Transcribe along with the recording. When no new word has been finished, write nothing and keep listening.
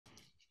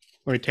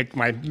Let me take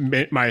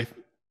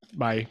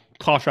my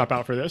cough drop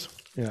out for this.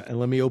 Yeah, and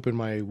let me open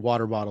my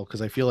water bottle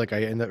because I feel like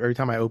I end up every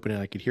time I open it,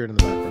 I could hear it in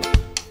the background.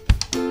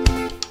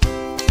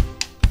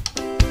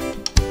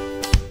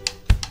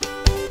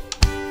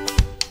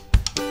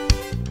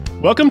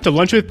 Welcome to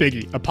Lunch with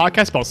Biggie, a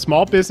podcast about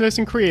small business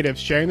and creatives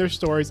sharing their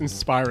stories,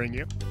 inspiring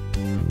you.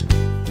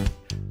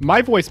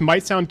 My voice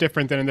might sound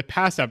different than in the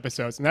past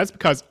episodes, and that's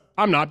because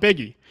I'm not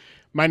Biggie.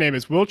 My name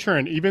is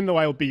Truran. Even though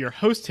I will be your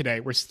host today,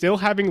 we're still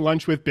having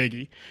lunch with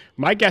Biggie.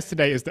 My guest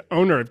today is the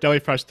owner of Deli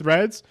Fresh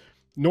Threads,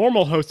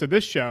 normal host of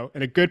this show,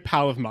 and a good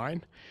pal of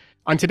mine.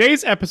 On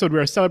today's episode, we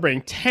are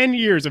celebrating 10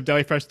 years of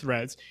Deli Fresh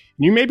Threads,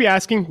 and you may be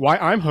asking why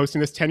I'm hosting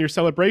this 10-year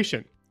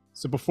celebration.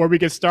 So before we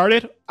get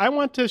started, I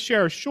want to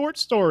share a short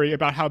story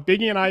about how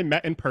Biggie and I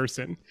met in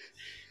person.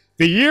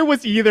 The year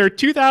was either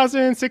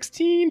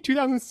 2016,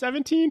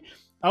 2017.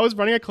 I was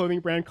running a clothing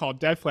brand called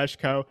Deli Fresh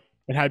Co.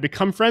 and had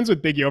become friends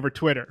with Biggie over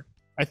Twitter.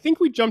 I think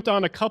we jumped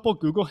on a couple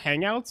Google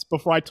Hangouts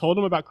before I told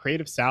him about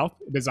Creative South,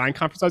 a design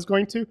conference I was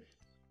going to.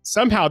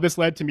 Somehow this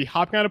led to me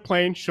hopping on a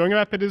plane, showing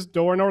up at his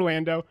door in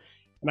Orlando,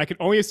 and I could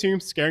only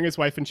assume scaring his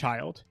wife and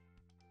child.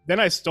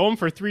 Then I stole him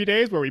for 3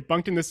 days where we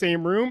bunked in the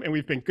same room, and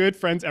we've been good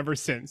friends ever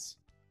since.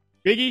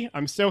 Biggie,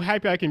 I'm so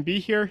happy I can be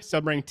here,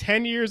 celebrating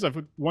 10 years of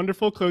a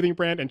wonderful clothing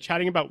brand and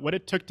chatting about what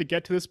it took to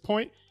get to this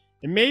point,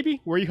 and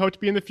maybe where you hope to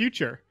be in the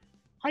future.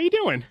 How you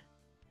doing?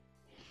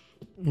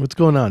 What's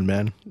going on,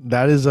 man?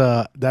 That is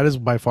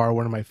by far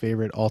one of my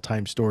favorite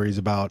all-time stories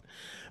about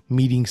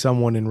meeting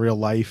someone in real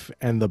life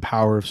and the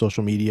power of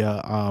social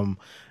media.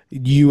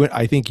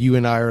 I think you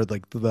and I are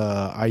like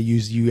I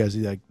use you as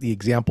like the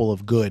example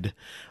of good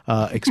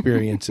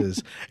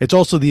experiences. It's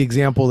also the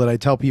example that I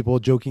tell people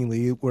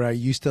jokingly where I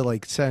used to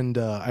like send,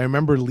 I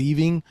remember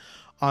leaving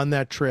on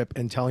that trip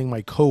and telling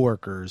my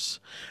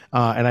coworkers,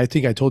 and I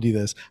think I told you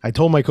this, I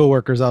told my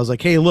coworkers, I was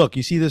like, hey, look,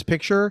 you see this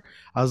picture?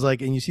 I was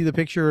like, and you see the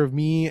picture of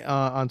me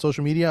on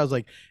social media? I was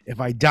like,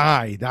 if I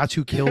die, that's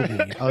who killed me.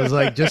 I was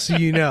like, just so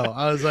you know,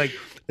 I was like,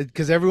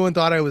 because everyone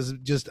thought I was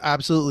just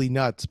absolutely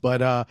nuts.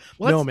 But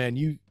no, man,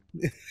 you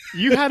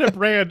had a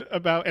brand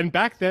about, and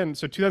back then,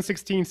 so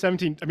 2016,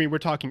 17, I mean, we're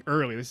talking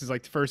early. This is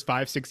like the first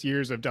 5-6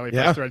 years of Deli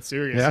Fresh Threads,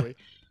 seriously.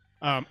 Yeah.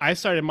 I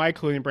started my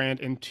clothing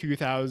brand in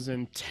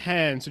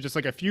 2010, so just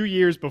like a few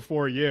years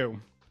before you.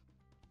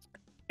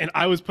 And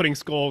I was putting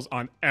skulls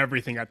on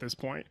everything at this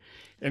point.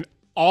 And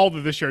all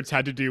of the shirts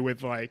had to do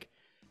with like,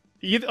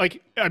 either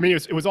like, I mean,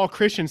 it was all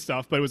Christian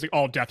stuff, but it was like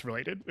all death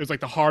related. It was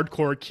like the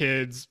hardcore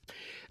kids.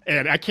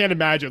 And I can't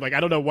imagine, like, I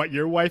don't know what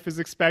your wife is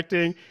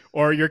expecting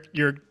or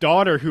your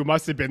daughter, who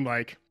must have been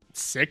like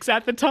 6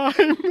 at the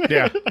time.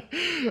 Yeah.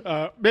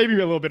 Maybe a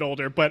little bit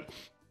older, but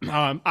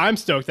I'm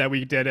stoked that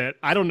we did it.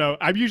 I don't know.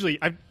 I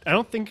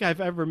don't think I've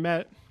ever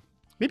met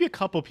maybe a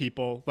couple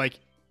people like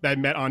that I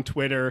met on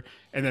Twitter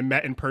and then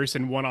met in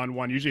person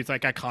one-on-one. Usually it's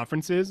like at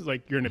conferences,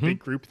 like you're in a big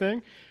group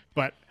thing,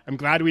 but I'm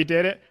glad we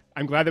did it.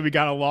 I'm glad that we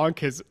got along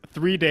because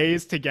 3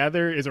 days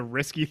together is a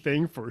risky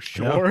thing for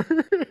sure.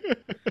 Yeah.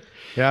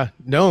 Yeah,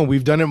 no,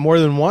 we've done it more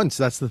than once.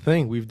 That's the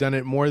thing. We've done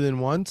it more than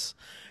once.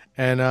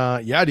 And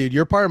yeah, dude,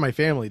 you're part of my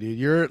family, dude.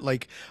 You're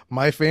like,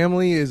 my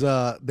family is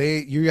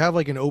you have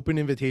like an open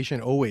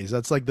invitation always.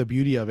 That's like the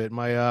beauty of it.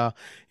 My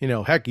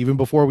heck, even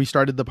before we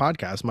started the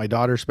podcast, my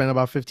daughter spent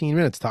about 15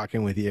 minutes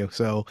talking with you.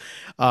 So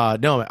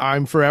no,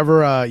 I'm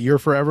forever you're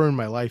forever in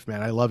my life,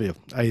 man. I love you.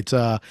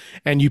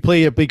 And you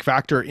play a big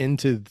factor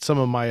into some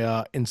of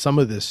my in some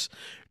of this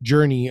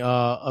journey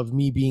of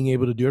me being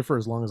able to do it for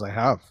as long as I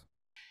have.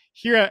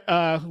 Here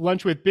at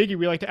Lunch with Biggie,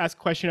 we like to ask a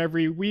question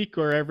every week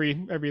or every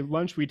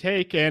lunch we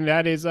take, and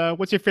that is,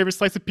 what's your favorite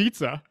slice of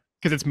pizza?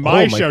 Because it's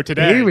my show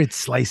today. Favorite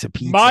slice of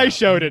pizza. My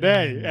show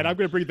today, and I'm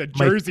going to bring the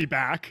jersey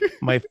back.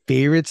 My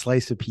favorite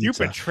slice of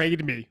pizza. You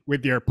betrayed me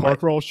with your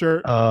pork roll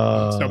shirt,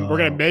 so we're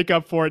going to make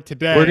up for it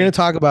today. We're going to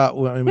talk about,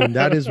 well, I mean,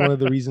 that is one of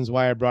the reasons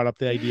why I brought up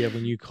the idea of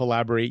when you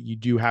collaborate, you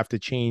do have to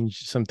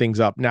change some things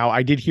up. Now,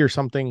 I did hear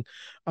something,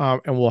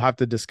 and we'll have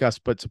to discuss,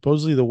 but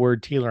supposedly the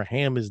word Taylor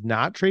ham is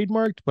not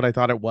trademarked, but I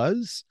thought it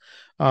was.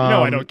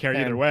 I don't care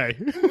either way.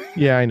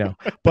 Yeah, I know.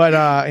 But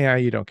yeah,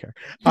 you don't care.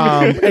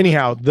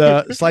 Anyhow,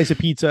 the slice of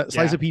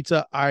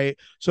pizza,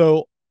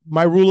 so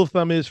my rule of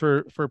thumb is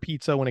for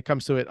pizza when it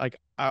comes to it, like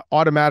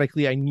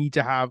automatically I need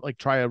to have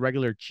try a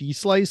regular cheese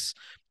slice,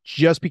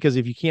 just because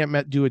if you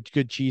can't do a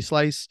good cheese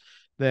slice,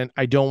 then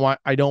I don't want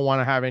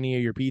to have any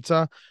of your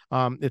pizza.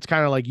 It's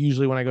kind of like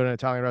usually when I go to an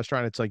Italian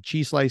restaurant, it's like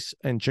cheese slice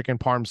and chicken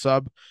parm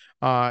sub.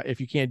 If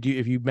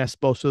you mess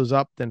both of those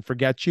up, then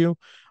forget you.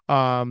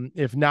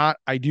 If not,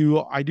 I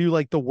do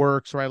like the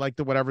works, or I like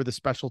whatever the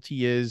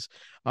specialty is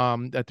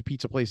that the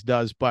pizza place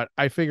does. But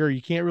I figure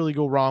you can't really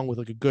go wrong with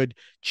like a good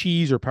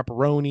cheese or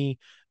pepperoni,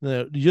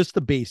 just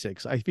the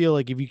basics. I feel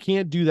like if you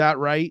can't do that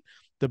right,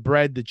 the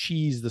bread, the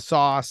cheese, the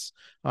sauce,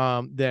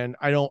 then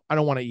I don't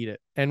want to eat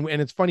it. And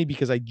it's funny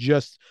because I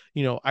just,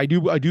 I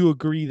do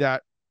agree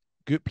that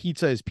good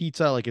pizza is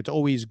pizza. Like, it's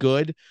always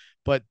good,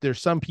 but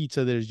there's some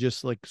pizza that is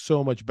just like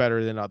so much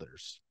better than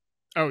others.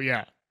 Oh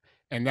yeah.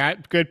 And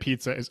that good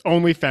pizza is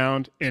only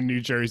found in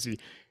New Jersey.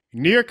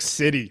 New York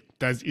City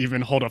does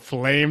even hold a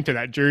flame to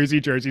that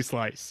Jersey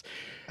slice.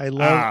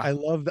 Ah. I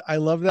love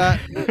that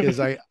because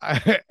I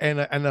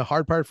and the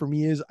hard part for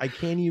me is I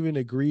can't even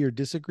agree or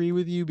disagree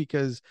with you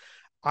because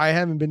I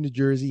haven't been to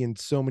Jersey in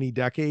so many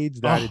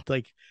decades that Oh, it's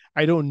like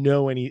I don't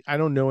know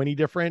any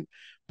different,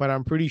 but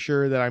I'm pretty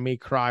sure that I may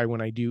cry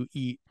when I do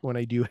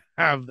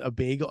have a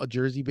bagel, a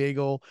Jersey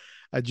bagel,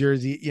 a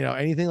Jersey,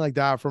 anything like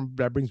that from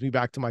that brings me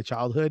back to my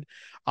childhood.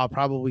 I'll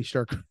probably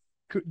start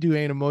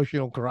doing an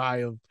emotional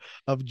cry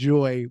of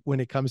joy when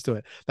it comes to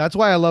it. That's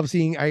why I love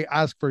seeing I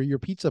ask for your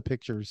pizza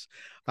pictures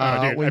oh,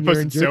 dude, I when you're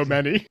in posted so Jersey.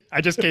 many.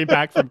 I just came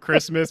back from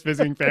Christmas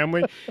visiting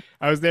family.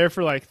 I was there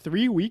for like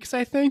 3 weeks,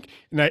 I think,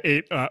 and I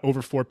ate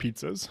over 4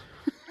 pizzas.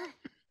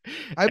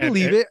 I And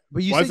believe it it,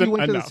 but you said you wasn't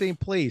went to the same enough.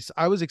 place.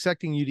 I was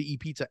expecting you to eat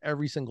pizza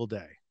every single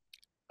day.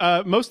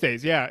 Most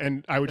days, yeah.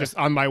 And I would just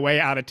on my way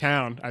out of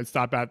town, I'd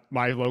stop at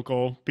my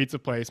local pizza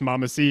place,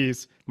 Mama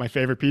C's, my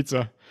favorite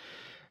pizza.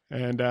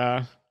 And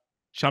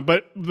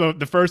but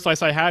the first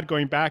slice I had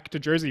going back to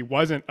Jersey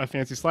wasn't a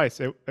fancy slice.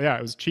 It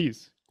was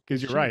cheese.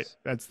 Because It's you're right, cheese.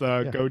 that's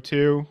the Yeah.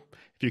 go-to.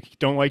 If you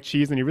don't like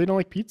cheese, then you really don't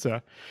like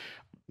pizza.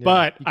 Yeah.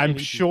 But You I'm can't eat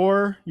pizza.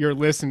 sure your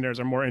listeners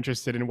are more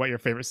interested in what your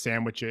favorite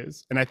sandwich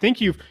is, and I think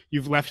you've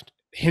left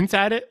hints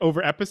at it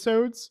over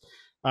episodes.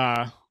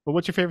 But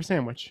what's your favorite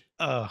sandwich?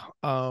 I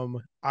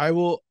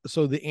will.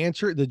 So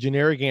the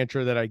generic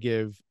answer that I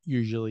give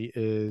usually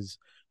is,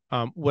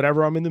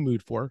 whatever I'm in the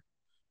mood for,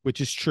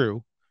 which is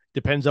true.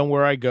 Depends on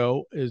where I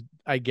go. Is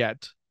I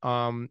get.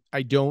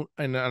 I don't,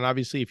 and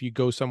obviously, if you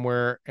go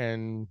somewhere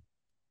and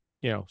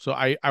so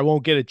I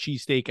won't get a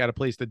cheesesteak at a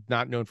place that's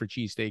not known for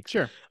cheesesteaks.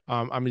 Sure.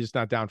 I'm just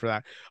not down for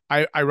that.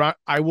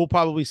 I will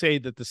probably say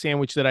that the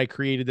sandwich that I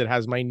created that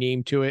has my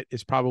name to it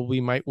is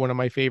probably my one of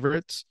my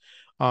favorites,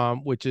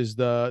 which is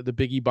the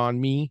Biggie Banh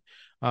Mi,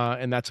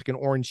 and that's like an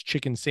orange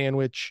chicken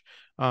sandwich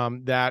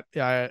that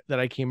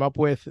I came up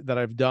with that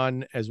I've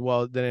done as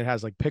well. Then it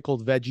has like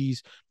pickled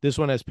veggies. This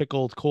one has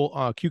pickled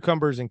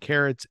cucumbers and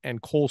carrots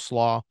and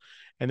coleslaw,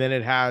 and then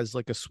it has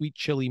like a sweet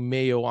chili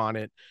mayo on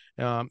it.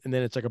 And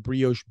then it's like a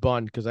brioche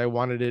bun because I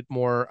wanted it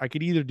more. I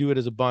could either do it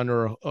as a bun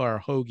or a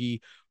hoagie,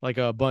 like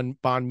a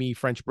banh mi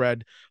French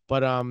bread.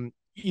 But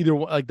either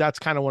like that's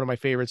kind of one of my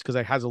favorites because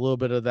it has a little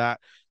bit of that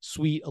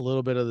sweet, a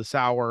little bit of the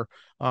sour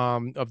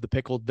of the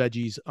pickled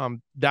veggies.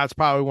 That's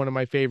probably one of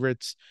my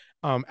favorites.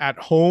 At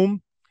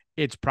home,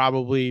 it's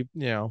probably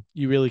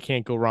you really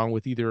can't go wrong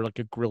with either like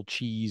a grilled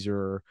cheese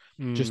or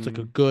just like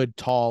a Mm. good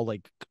tall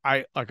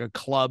I like a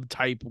club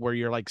type where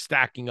you're like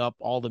stacking up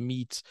all the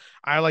meats.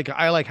 I like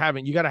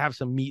having you got to have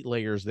some meat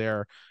layers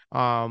there.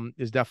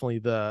 Is definitely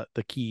the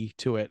key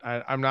to it.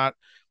 I'm not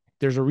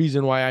there's a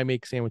reason why I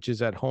make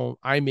sandwiches at home.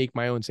 I make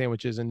my own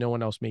sandwiches and no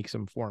one else makes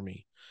them for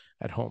me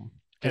at home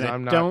And because I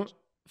I'm not. don't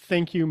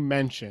think you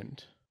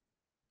mentioned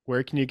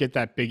where can you get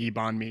that Biggie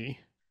Banh Mi?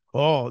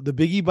 Oh, the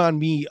Biggie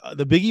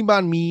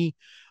Banh Mi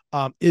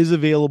is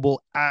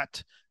available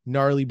at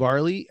Gnarly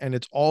Barley, and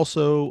it's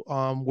also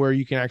where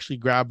you can actually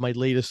grab my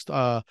latest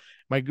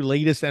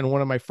and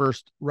one of my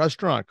first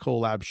restaurant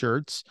collab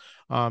shirts,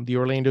 the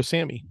Orlando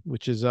Sammy,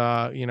 which is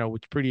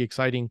which is pretty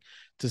exciting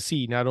to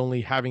see. Not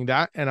only having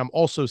that, and I'm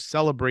also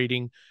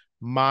celebrating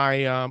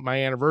my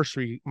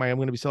anniversary. I'm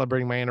going to be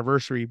celebrating my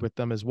anniversary with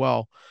them as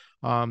well.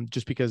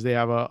 Just because they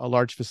have a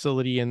large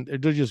facility and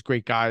they're just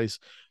great guys.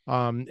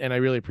 And I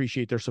really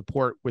appreciate their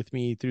support with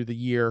me through the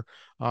year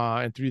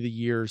and through the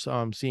years,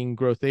 seeing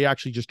growth. They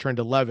actually just turned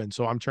 11,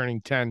 so I'm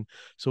turning 10.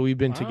 So we've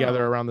been together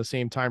Wow. around the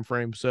same time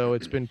frame. So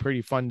it's been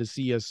pretty fun to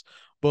see us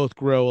both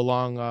grow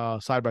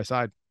along side by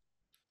side.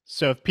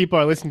 So if people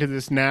are listening to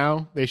this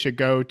now, they should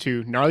go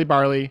to Gnarly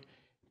Barley,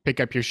 pick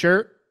up your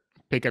shirt,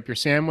 pick up your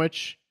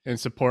sandwich, and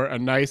support a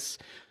nice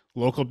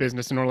local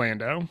business in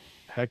Orlando.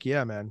 Heck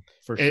yeah, man,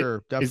 for It sure,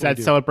 is definitely that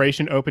do.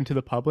 celebration open to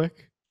the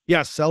public?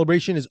 Yes,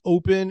 celebration is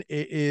open.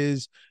 It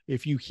is,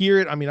 if you hear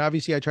it, I mean,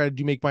 obviously I try to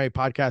do make my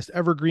podcast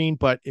evergreen,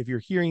 but if you're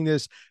hearing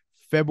this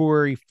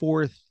February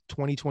 4th,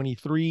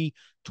 2023,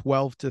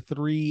 12 to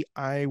 3,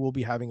 I will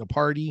be having a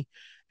party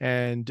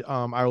and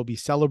I will be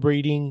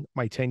celebrating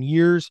my 10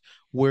 years.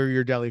 Wear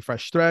your Deli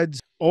Fresh Threads.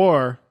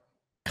 Or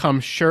come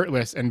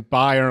shirtless and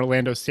buy an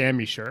Orlando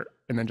Sammy shirt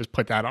and then just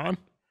put that on?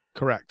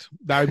 Correct.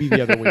 That would be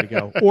the other way to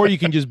go. Or you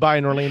can just buy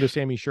an Orlando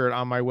Sammy shirt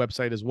on my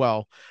website as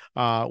well.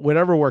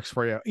 Whatever works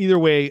for you. Either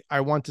way,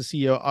 I want to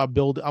see a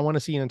build. I want to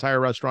see an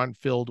entire restaurant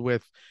filled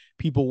with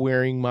people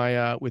wearing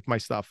my with my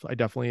stuff. I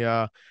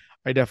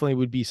definitely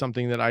would be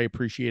something that I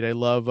appreciate. I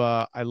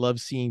love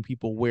seeing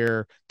people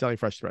wear Deli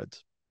Fresh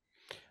Threads.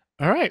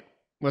 All right,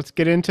 let's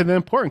get into the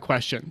important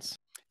questions.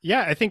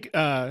 Yeah, I think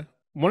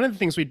one of the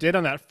things we did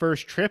on that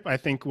first trip, I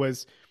think,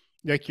 was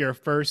like your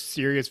first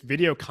serious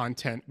video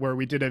content where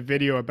we did a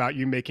video about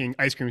you making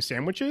ice cream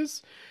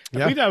sandwiches. I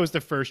Yeah. believe that was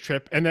the first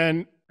trip. And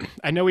then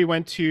I know we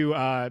went to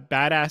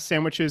Badass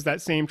Sandwiches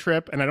that same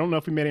trip. And I don't know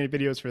if we made any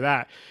videos for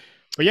that.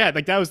 But yeah,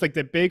 like that was like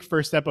the big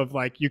first step of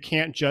like, you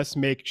can't just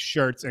make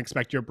shirts and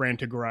expect your brand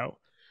to grow.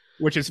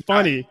 which is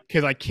funny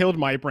because I killed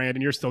my brand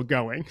and you're still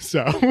going.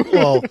 So,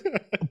 well,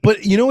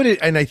 but you know what?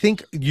 And I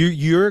think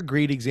you're a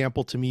great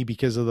example to me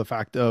because of the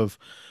fact of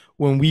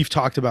when we've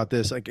talked about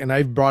this, like, and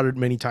I've brought it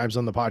many times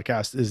on the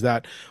podcast, is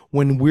that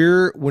when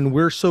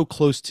we're so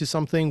close to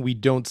something, we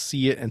don't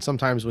see it. And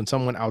sometimes when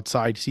someone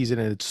outside sees it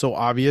and it's so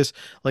obvious,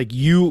 like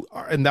you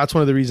are, and that's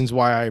one of the reasons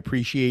why I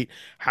appreciate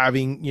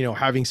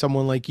having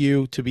someone like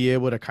you to be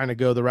able to kind of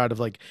go the route of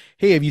like,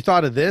 hey, have you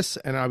thought of this?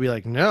 And I'll be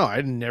like, no,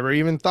 I never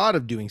even thought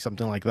of doing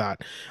something like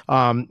that.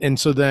 And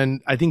so then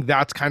I think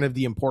that's kind of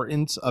the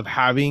importance of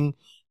having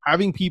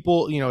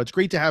people, it's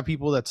great to have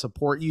people that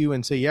support you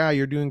and say, yeah,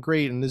 you're doing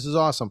great and this is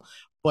awesome.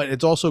 But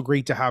it's also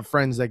great to have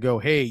friends that go,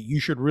 hey, you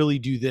should really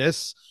do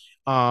this.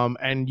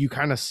 And you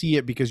kind of see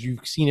it because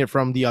you've seen it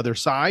from the other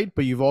side,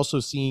 but you've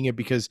also seen it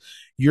because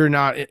you're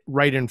not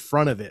right in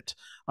front of it.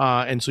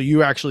 And so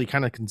you actually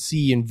kind of can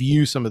see and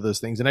view some of those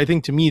things. And I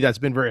think to me, that's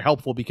been very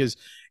helpful because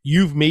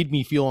you've made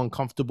me feel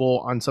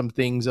uncomfortable on some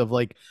things of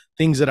like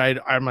things that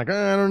I'm like,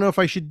 I don't know if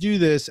I should do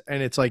this.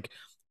 And it's like,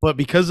 but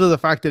because of the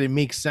fact that it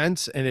makes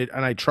sense and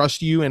I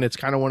trust you, and it's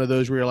kind of one of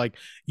those where you're like,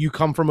 you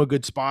come from a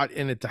good spot,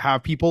 and to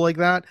have people like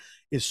that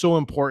is so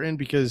important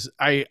because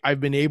I've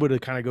been able to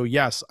kind of go,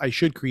 yes, I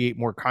should create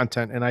more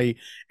content, and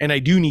I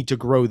do need to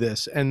grow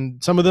this.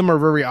 And some of them are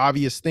very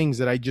obvious things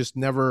that I just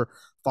never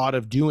thought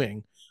of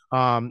doing.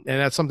 And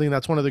that's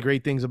one of the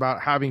great things about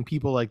having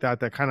people like that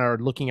kind of are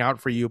looking out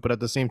for you, but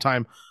at the same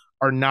time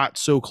are not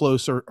so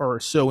close or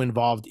so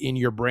involved in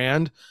your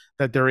brand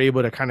that they're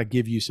able to kind of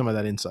give you some of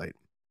that insight.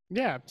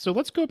 Yeah. So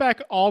let's go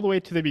back all the way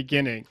to the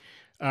beginning.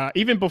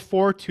 Even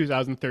before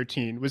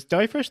 2013, was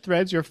Deli Fresh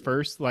Threads your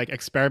first like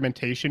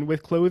experimentation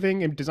with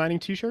clothing and designing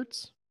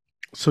t-shirts?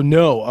 So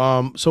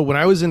no. So when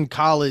I was in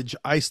college,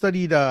 I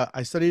studied at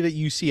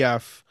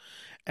UCF,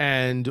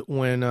 and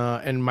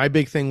and my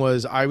big thing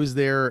was I was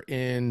there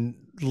in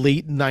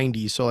late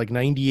 90s, so like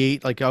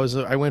 98, like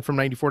I went from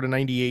 94 to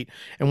 98,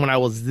 and when I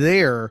was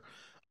there,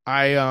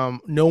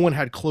 no one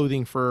had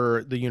clothing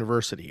for the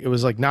university. It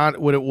was like not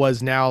what it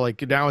was now.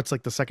 Like now it's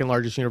like the second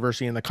largest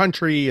university in the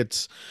country.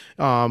 It's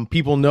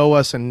people know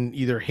us and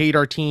either hate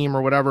our team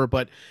or whatever,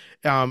 but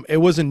it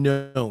wasn't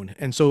known.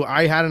 And so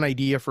I had an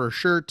idea for a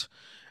shirt.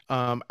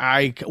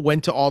 I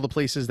went to all the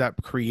places that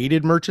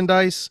created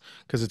merchandise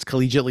because it's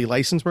collegiately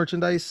licensed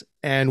merchandise.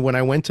 And when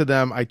I went to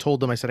them, I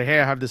told them, I said,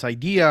 hey, I have this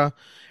idea.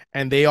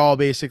 And they all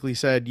basically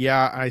said,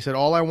 yeah. I said,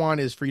 all I want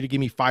is for you to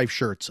give me 5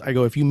 shirts. I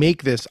go, if you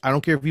make this, I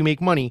don't care if you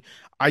make money.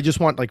 I just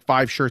want like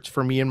 5 shirts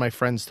for me and my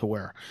friends to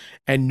wear.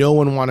 And no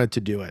one wanted to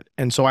do it.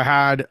 And so I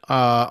had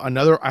I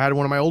had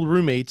one of my old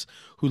roommates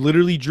who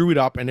literally drew it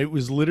up. And it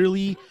was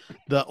literally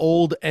the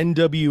old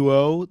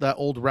NWO, that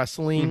old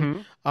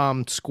wrestling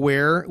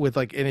square with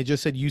like, and it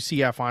just said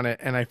UCF on it.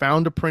 And I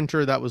found a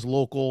printer that was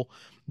local,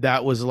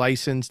 that was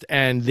licensed,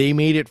 and they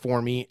made it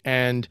for me,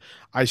 and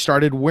I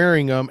started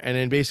wearing them. And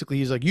then basically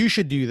he's like, you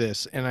should do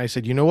this. And I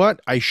said, you know what,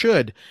 I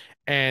should.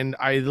 And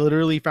I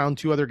literally found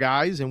 2 other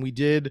guys, and we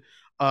did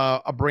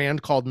a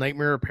brand called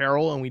Nightmare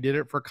Apparel, and we did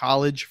it for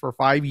college for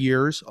 5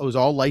 years. It was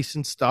all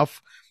licensed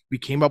stuff. We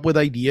came up with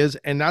ideas,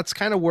 and that's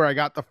kind of where I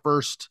got the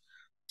first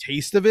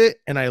taste of it,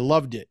 and I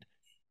loved it.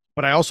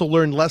 But I also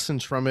learned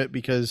lessons from it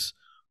because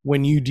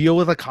when you deal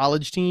with a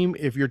college team,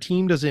 if your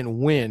team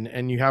doesn't win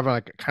and you have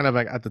like kind of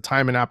like at the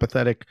time an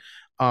apathetic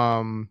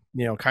kind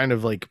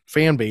of like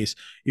fan base,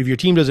 if your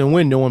team doesn't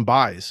win, no one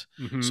buys.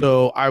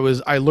 So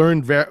I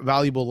learned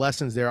valuable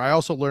lessons there. I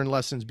also learned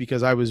lessons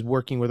because I was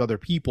working with other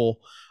people.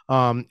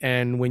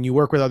 And when you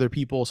work with other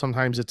people,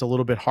 sometimes it's a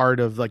little bit hard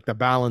of like the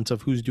balance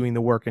of who's doing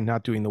the work and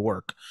not doing the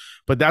work.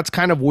 But that's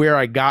kind of where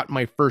I got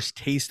my first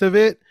taste of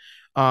it.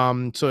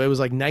 So it was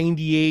like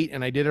 98,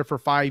 and I did it for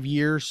 5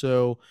 years.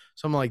 So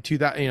something like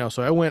 2000,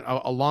 so I went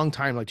a long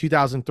time, like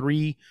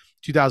 2003,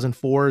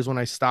 2004 is when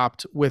I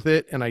stopped with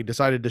it, and I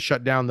decided to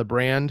shut down the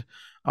brand.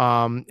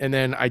 And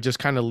then I just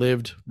kind of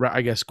lived,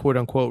 I guess, quote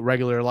unquote,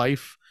 regular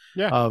life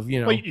of,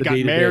 well, you got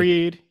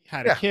married,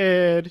 had a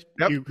kid.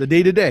 Yep, the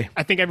day to day.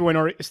 I think everyone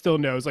already still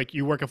knows, like,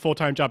 you work a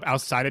full-time job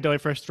outside of Deli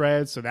Fresh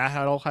Threads. So that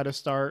all had to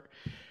start.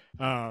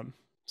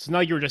 So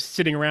now you were just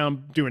sitting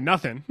around doing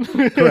nothing.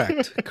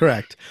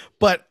 Correct.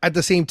 But at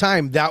the same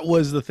time, that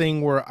was the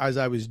thing where as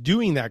I was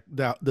doing the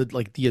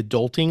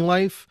adulting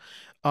life,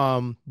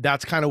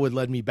 that's kind of what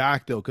led me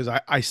back though, because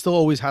I still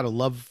always had a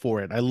love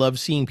for it. I love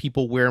seeing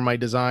people wear my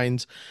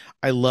designs.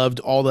 I loved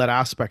all that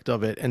aspect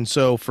of it. And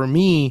so for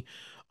me,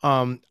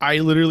 I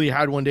literally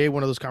had one day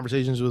one of those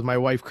conversations with my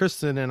wife,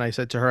 Kristen, and I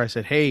said to her, I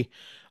said, hey,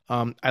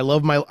 I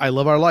love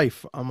our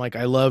life. I'm like,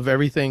 I love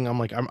everything. I'm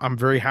like, I'm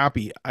very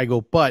happy. I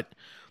go, but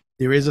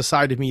there is a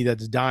side of me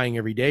that's dying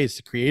every day. It's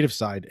the creative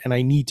side. And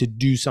I need to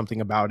do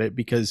something about it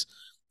because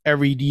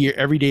every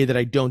day that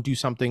I don't do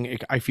something,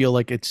 I feel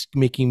like it's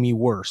making me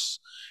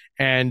worse.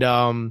 And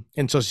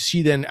so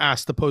she then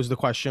asked to pose the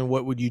question,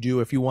 what would you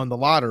do if you won the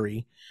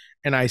lottery?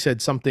 And I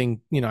said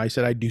something, I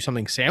said, I'd do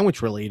something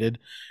sandwich related.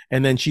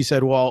 And then she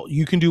said, well,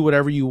 you can do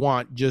whatever you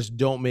want. Just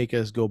don't make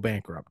us go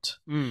bankrupt,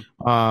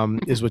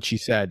 is what she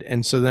said.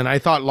 And so then I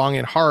thought long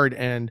and hard,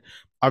 and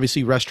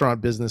obviously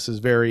restaurant business is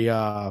very,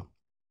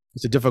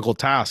 it's a difficult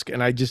task,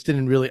 and I just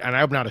didn't really, and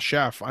I'm not a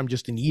chef, I'm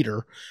just an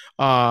eater.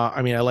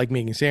 I mean, I like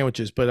making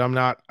sandwiches, but I'm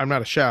not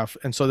a chef.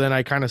 And so then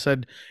I kind of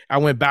said, I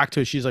went back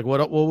to it. She's like,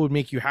 what would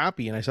make you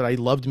happy? And I said, I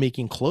loved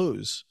making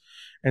clothes.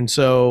 And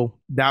so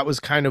that was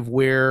kind of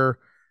where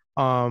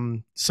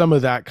some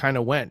of that kind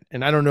of went.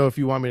 And I don't know if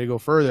you want me to go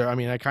further. I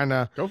mean, I kind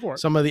of, Go for it.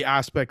 some of the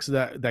aspects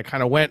that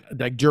kind of went,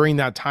 like during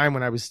that time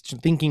when I was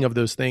thinking of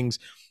those things,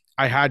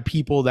 I had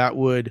people that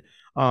would,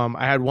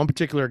 I had one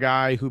particular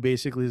guy who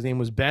basically, his name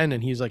was Ben,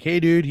 and he's like, hey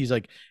dude, he's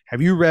like,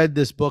 have you read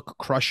this book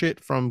Crush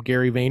It from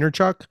Gary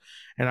Vaynerchuk?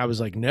 And I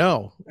was like,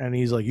 no. And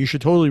he's like, you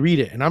should totally read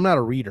it. And I'm not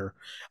a reader.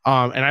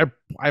 And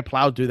I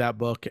plowed through that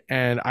book,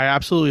 and I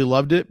absolutely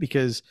loved it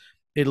because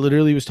it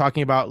literally was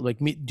talking about like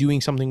me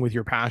doing something with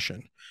your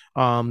passion.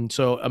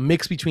 So a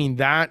mix between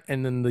that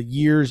and then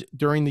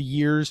during the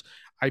years,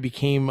 I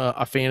became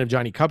a fan of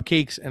Johnny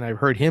Cupcakes, and I've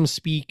heard him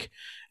speak.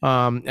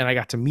 And I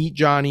got to meet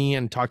Johnny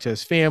and talk to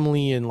his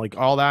family and like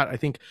all that. I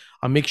think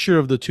a mixture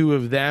of the two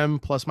of them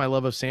plus my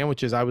love of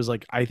sandwiches, I was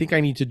like, I think I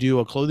need to do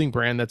a clothing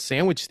brand that's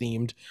sandwich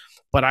themed,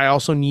 but I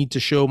also need to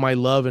show my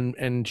love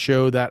and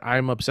show that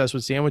I'm obsessed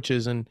with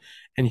sandwiches and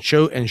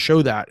show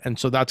that. And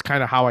so that's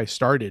kind of how I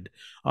started.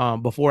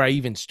 Before I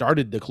even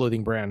started the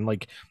clothing brand,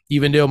 like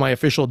even though my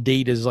official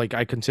date is like,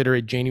 I consider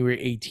it January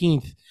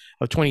 18th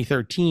of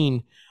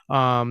 2013.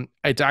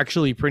 It's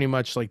actually pretty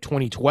much like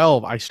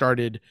 2012. I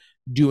started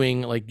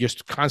doing like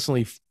just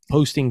constantly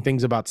posting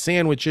things about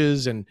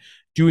sandwiches and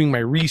doing my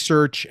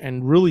research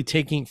and really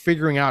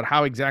figuring out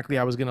how exactly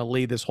I was going to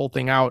lay this whole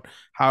thing out,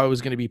 how it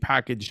was going to be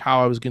packaged,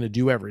 how I was going to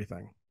do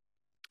everything.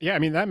 Yeah, I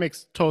mean, that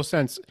makes total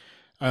sense.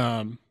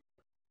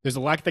 There's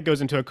a lot that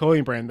goes into a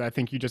clothing brand that I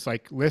think you just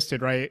like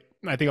listed, right?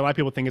 I think a lot of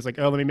people think it's like,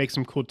 oh, let me make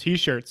some cool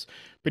t-shirts.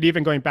 But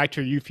even going back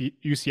to your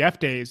UCF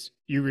days,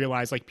 you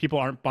realize like people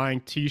aren't buying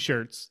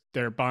t-shirts.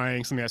 They're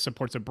buying something that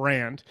supports a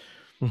brand.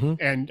 Mm-hmm.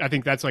 And I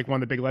think that's like one of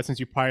the big lessons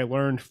you probably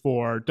learned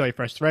for Deli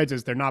Fresh Threads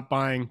is they're not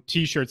buying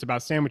t-shirts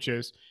about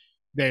sandwiches.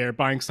 They're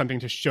buying something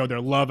to show their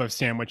love of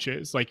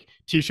sandwiches. Like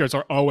t-shirts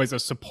are always a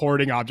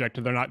supporting object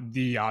and they're not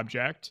the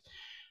object.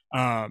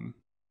 And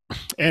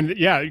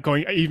yeah,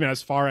 going even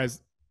as far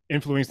as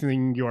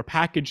influencing your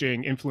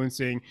packaging,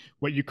 influencing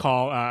what you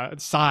call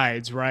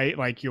sides, right?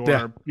 Like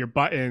your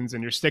buttons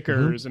and your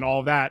stickers and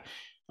all of that.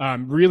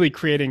 Really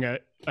creating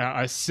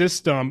a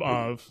system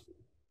of,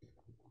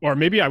 or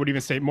maybe I would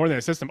even say more than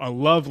a system, a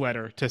love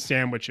letter to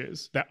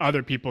sandwiches that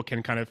other people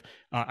can kind of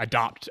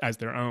adopt as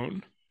their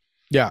own.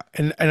 Yeah.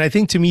 And I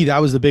think to me, that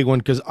was the big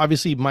one. Cause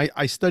obviously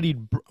I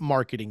studied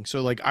marketing.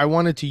 So like I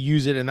wanted to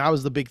use it. And that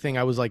was the big thing.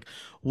 I was like,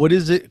 what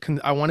is it?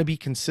 I want to be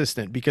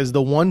consistent, because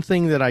the one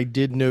thing that I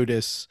did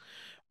notice,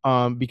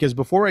 because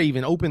before I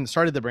even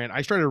started the brand,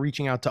 I started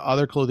reaching out to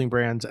other clothing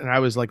brands, and I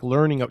was like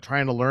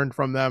trying to learn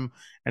from them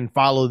and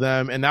follow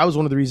them. And that was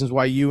one of the reasons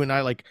why you and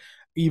I, like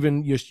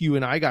even just you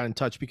and I got in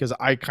touch, because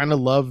I kind of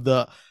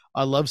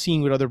I love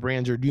seeing what other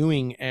brands are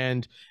doing.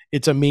 And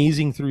it's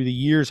amazing through the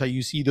years how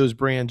you see those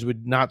brands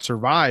would not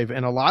survive.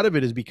 And a lot of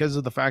it is because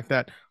of the fact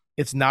that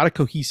it's not a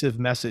cohesive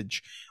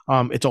message.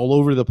 It's all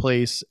over the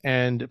place.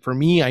 And for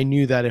me, I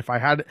knew that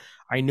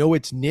I know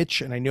it's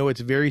niche and I know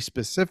it's very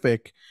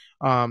specific.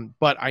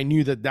 But I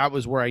knew that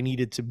was where I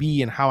needed to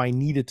be and how I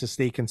needed to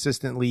stay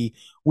consistently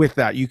with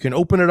that. You can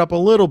open it up a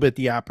little bit,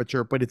 the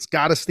aperture, but it's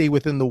got to stay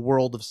within the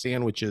world of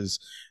sandwiches.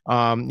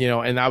 And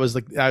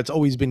that's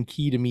always been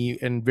key to me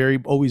and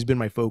always been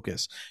my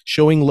focus,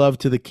 showing love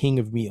to the king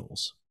of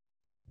meals.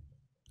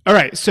 All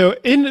right. So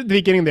in the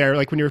beginning there,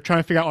 like when you were trying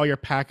to figure out all your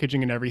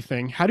packaging and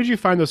everything, how did you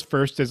find those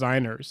first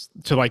designers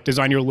to like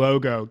design your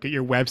logo, get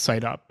your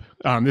website up?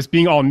 This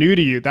being all new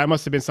to you, that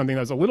must have been something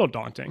that was a little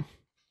daunting.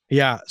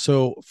 Yeah.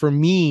 So for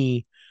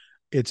me,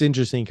 it's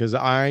interesting because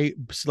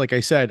like I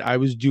said, I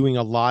was doing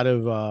a lot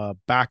of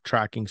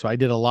backtracking. So I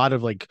did a lot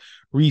of like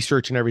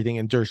research and everything.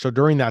 And so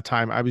during that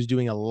time, I was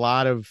doing a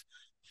lot of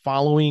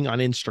following on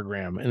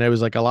Instagram. And it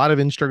was like a lot of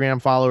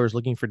Instagram followers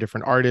looking for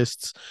different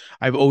artists.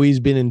 I've always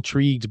been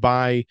intrigued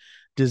by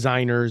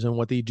designers and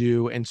what they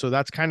do. And so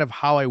that's kind of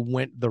how I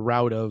went the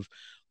route of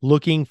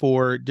looking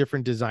for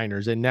different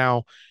designers. And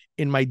now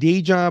in my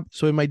day job,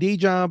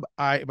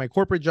 my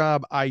corporate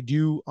job, I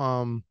do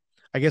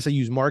I guess I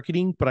use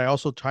marketing, but I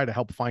also try to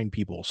help find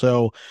people.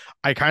 So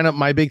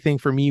my big thing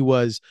for me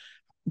was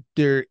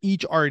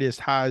each artist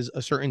has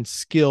a certain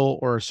skill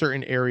or a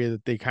certain area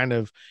that they kind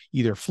of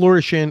either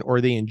flourish in or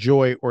they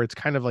enjoy, or it's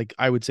kind of like,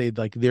 I would say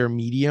like their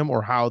medium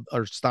or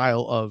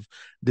style of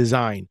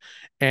design.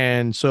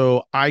 And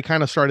so I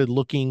kind of started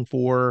looking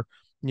for,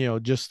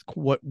 just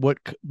what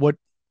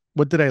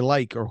did I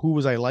like, or who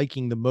was I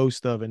liking the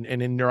most of and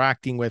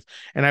interacting with.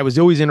 And I was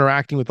always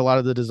interacting with a lot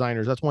of the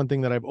designers. That's one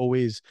thing that I'm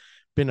always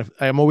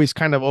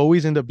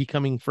end up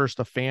becoming first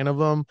a fan of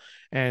them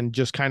and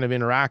just kind of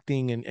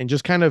interacting and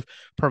just kind of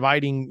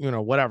providing,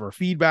 whatever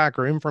feedback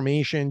or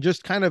information,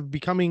 just kind of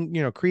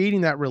becoming,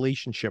 creating that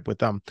relationship with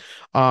them.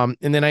 And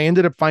then I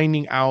ended up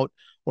finding out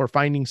or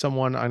finding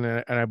someone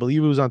and I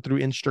believe it was on through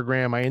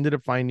Instagram. I ended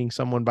up finding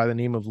someone by the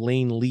name of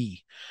Lane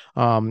Lee,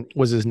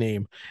 was his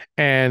name.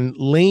 And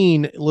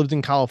Lane lived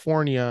in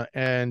California.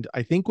 And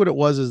I think what it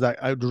was is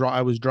that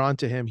I was drawn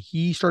to him.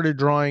 He started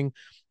drawing.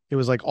 It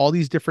was like all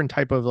these different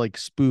type of like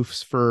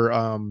spoofs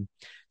for,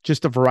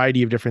 just a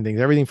variety of different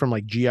things, everything from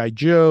like GI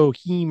Joe,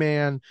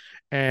 He-Man,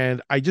 and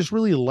I just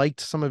really liked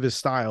some of his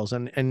styles.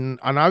 And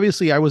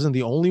obviously I wasn't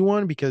the only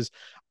one, because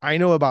I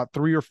know about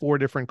 3 or 4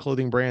 different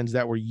clothing brands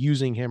that were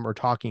using him or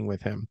talking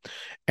with him.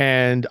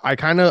 And I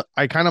kind of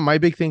my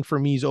big thing for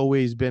me has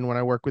always been, when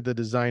I work with the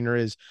designer,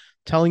 is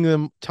telling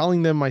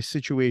them my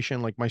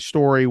situation, like my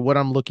story, what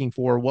I'm looking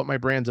for, what my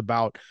brand's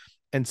about,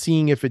 and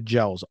seeing if it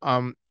gels.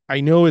 I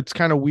know it's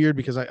kind of weird,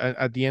 because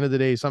at the end of the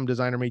day, some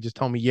designer may just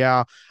tell me,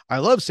 yeah, I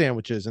love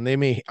sandwiches, and they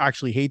may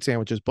actually hate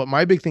sandwiches. But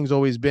my big thing's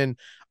always been,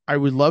 I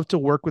would love to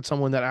work with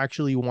someone that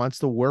actually wants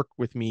to work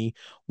with me,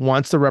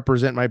 wants to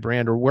represent my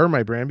brand or wear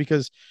my brand,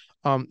 because,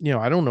 I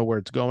don't know where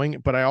it's going,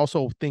 but I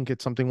also think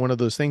it's one of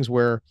those things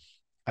where,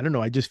 I don't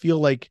know, I just feel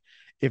like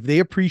if they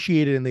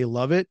appreciate it and they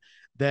love it,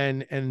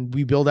 then, and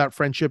we build that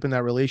friendship and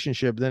that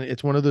relationship, then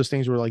it's one of those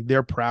things where like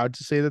they're proud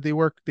to say that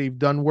they've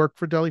done work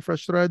for Deli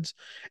Fresh Threads.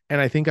 And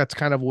I think that's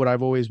kind of what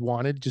I've always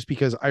wanted, just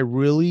because I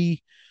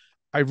really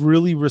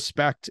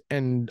respect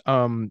and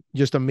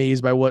just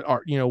amazed by what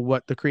art,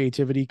 what the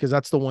creativity, because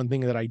that's the one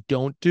thing that I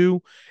don't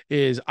do,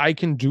 is I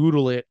can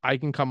doodle it, I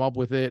can come up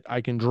with it,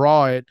 I can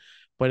draw it,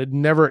 but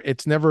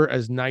it's never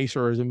as nice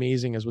or as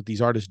amazing as what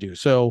these artists do.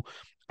 So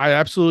I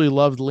absolutely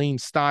loved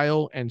Lane's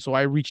style, and so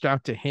I reached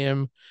out to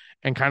him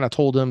and kind of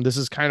told him, this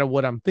is kind of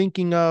what I'm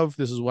thinking of,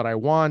 this is what I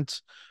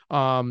want.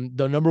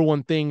 The number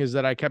one thing is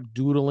that I kept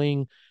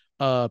doodling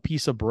a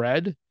piece of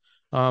bread,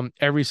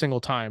 every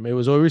single time. It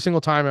was every single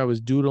time I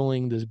was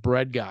doodling this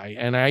bread guy.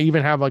 And I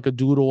even have like a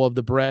doodle of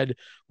the bread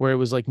where it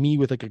was like me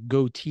with like a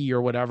goatee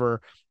or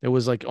whatever. It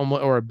was like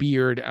almost, or a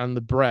beard on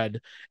the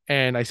bread.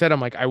 And I said, I'm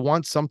like, I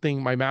want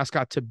something, my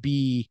mascot, to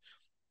be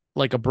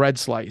like a bread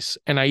slice.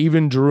 And I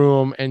even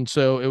drew him. And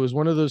so it was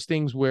one of those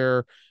things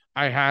where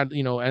I had,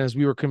 and as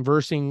we were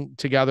conversing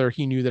together,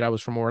 he knew that I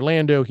was from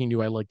Orlando. He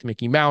knew I liked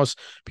Mickey Mouse,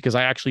 because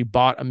I actually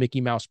bought a Mickey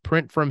Mouse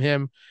print from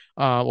him,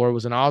 or it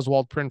was an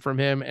Oswald print from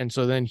him. And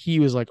so then he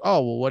was like,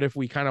 oh, well, what if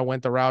we kind of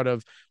went the route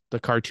of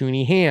the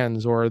cartoony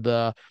hands, or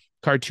the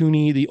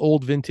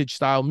old vintage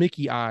style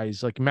Mickey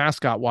eyes, like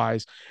mascot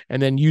wise,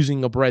 and then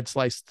using a bread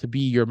slice to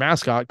be your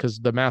mascot, because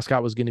the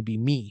mascot was going to be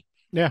me.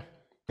 Yeah.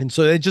 And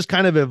so it just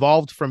kind of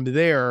evolved from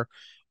there.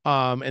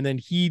 And then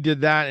he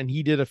did that, and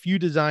he did a few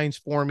designs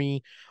for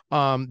me,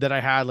 that I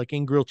had, like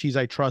in Grilled Cheese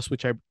I Trust,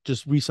 which I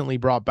just recently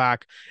brought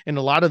back. And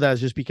a lot of that is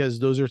just because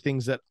those are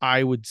things that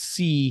I would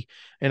see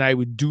and I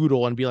would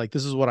doodle and be like,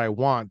 this is what I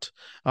want.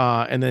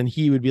 And then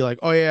he would be like,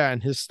 oh yeah.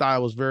 And his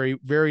style was very,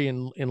 very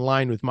in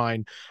line with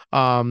mine,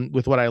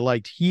 with what I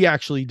liked. He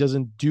actually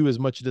doesn't do as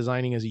much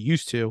designing as he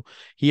used to.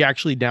 He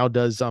actually now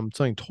does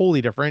something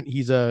totally different.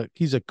 He's a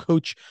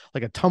coach,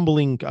 like a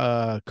tumbling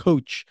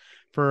coach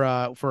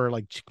for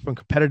like from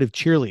competitive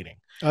cheerleading.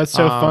 That's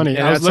so funny.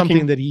 And that's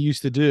something that he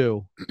used to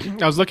do.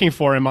 I was looking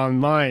for him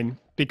online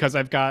because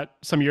I've got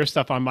some of your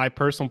stuff on my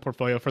personal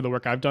portfolio for the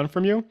work I've done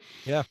from you.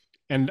 Yeah.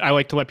 And I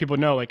like to let people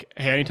know, like,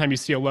 hey, anytime you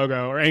see a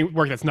logo or any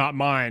work that's not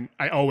mine,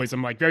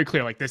 I'm like very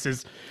clear, like, this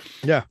is.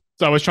 Yeah.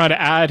 So I was trying to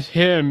add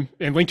him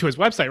and link to his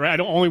website, right? I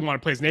don't only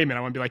want to put his name in. I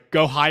want to be like,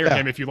 go hire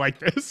him if you like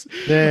this.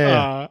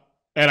 Yeah.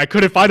 And I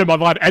couldn't find him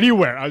online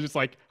anywhere. I was just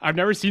like, I've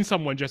never seen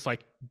someone just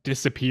like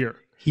disappear.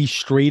 He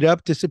straight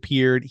up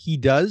disappeared.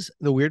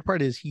 The weird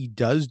part is he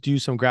does do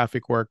some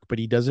graphic work, but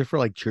he does it for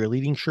like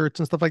cheerleading shirts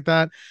and stuff like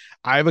that.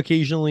 I've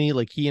occasionally,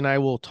 like, he and I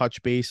will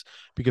touch base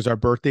because our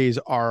birthdays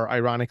are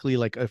ironically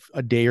like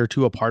a day or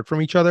two apart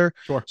from each other.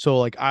 Sure. So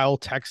like I'll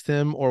text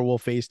him, or we'll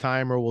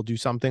FaceTime, or we'll do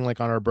something like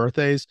on our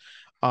birthdays.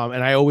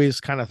 And I always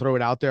kind of throw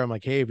it out there. I'm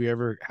like, hey, if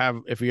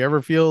you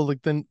ever feel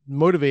like the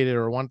motivated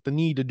or want the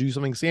need to do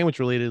something sandwich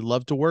related,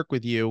 love to work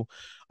with you.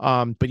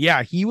 But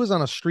yeah, he was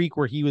on a streak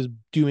where he was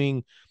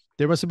doing,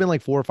 there must have been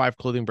like 4 or 5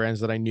 clothing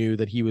brands that I knew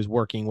that he was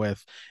working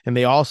with, and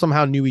they all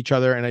somehow knew each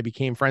other, and I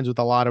became friends with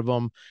a lot of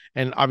them.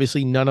 And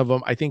obviously none of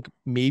them, I think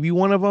maybe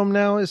one of them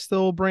now is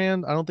still a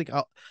brand. I don't think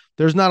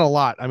there's not a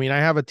lot. I mean, I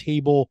have a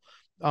table,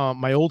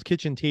 my old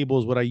kitchen table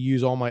is what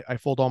I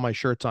fold all my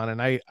shirts on,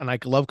 and I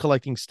love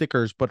collecting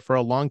stickers, but for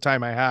a long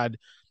time I had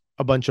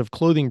a bunch of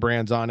clothing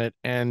brands on it,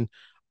 and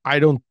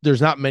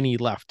there's not many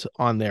left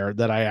on there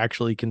that I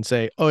actually can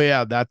say, oh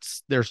yeah,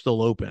 they're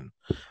still open,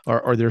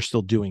 or they're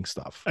still doing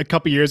stuff. A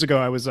couple years ago,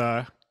 I was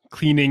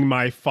cleaning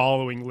my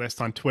following list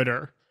on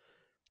Twitter,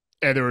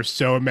 and there were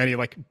so many,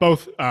 like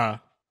both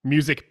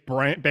music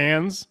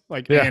bands,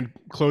 like, and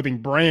clothing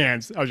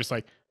brands. I was just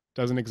like,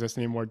 doesn't exist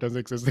anymore, doesn't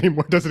exist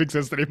anymore, doesn't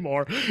exist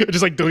anymore.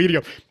 Just like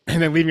deleting them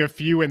and then leaving a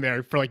few in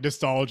there for like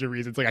nostalgia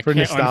reasons. Like, I can't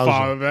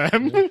unfollow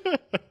them.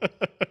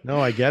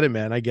 No, I get it,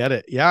 man. I get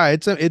it. Yeah,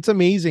 it's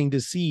amazing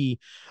to see,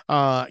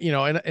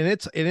 and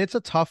it's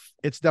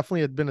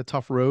definitely been a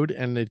tough road,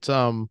 and it's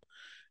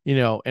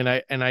And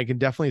I can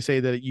definitely say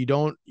that you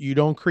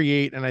don't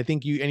create. And I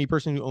think any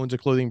person who owns a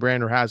clothing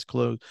brand or has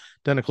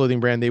done a clothing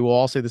brand, they will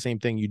all say the same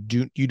thing.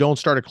 You don't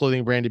start a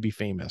clothing brand to be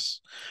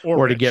famous Or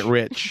or to get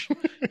rich. rich.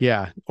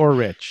 Yeah, or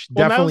rich.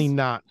 Well, Definitely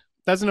not.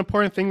 that's an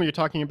important thing when you're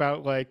talking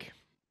about like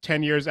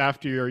 10 years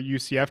after your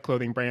UCF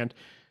clothing brand.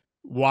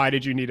 Why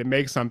did you need to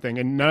make something?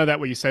 And none of that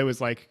what you said was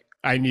like,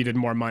 I needed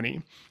more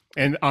money.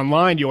 And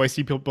online, you always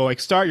see people like,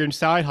 start your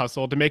side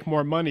hustle to make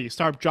more money,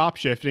 start drop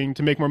shifting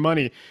to make more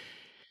money.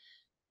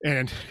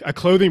 And a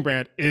clothing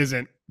brand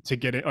isn't to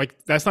get it. Like,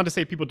 that's not to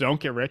say people don't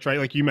get rich, right?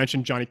 Like you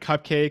mentioned Johnny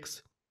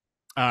Cupcakes.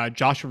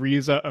 Josh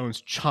Ariza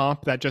owns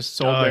Chomp that just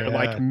sold Oh their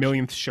like yeah.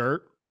 millionth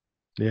shirt,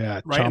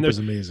 Yeah, right? Chomp is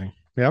amazing.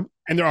 Yep.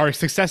 And there are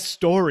success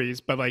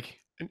stories, but like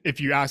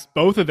if you ask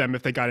both of them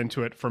if they got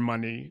into it for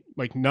money,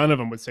 like none of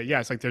them would say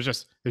yes. Like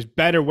there's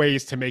better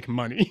ways to make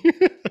money.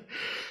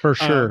 For um,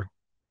 sure.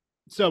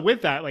 so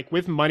with that, like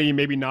with money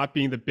maybe not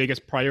being the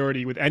biggest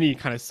priority with any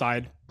kind of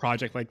side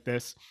project like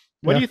this,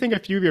 what do Yeah. you think a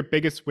few of your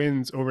biggest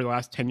wins over the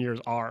last 10 years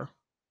are?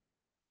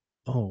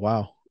 Oh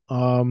wow.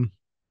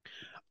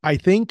 I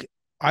think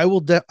I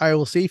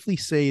will safely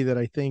say that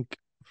I think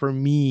for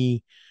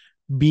me,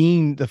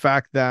 being the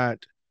fact that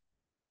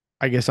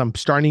I guess I'm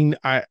starting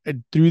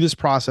through this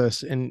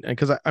process, and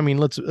because I mean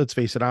let's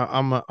face it,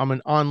 I'm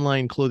an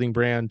online clothing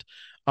brand.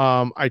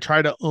 I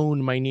try to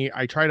own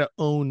I try to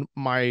own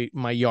my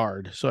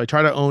yard. So I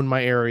try to own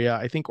my area.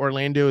 I think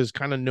Orlando has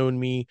kind of known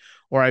me,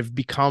 or I've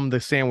become the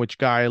sandwich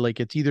guy. Like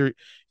it's either,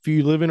 if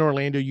you live in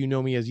Orlando, you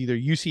know me as either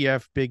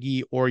UCF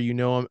Biggie, or you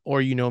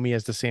know me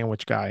as the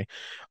sandwich guy.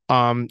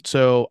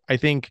 So I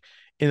think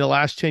in the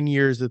last 10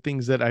 years, the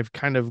things that I've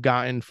kind of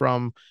gotten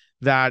from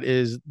that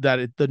is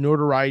that the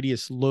notoriety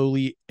has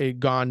slowly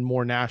gone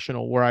more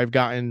national, where I've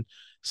gotten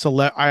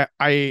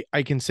I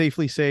can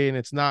safely say, and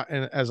it's not,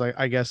 and as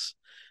I guess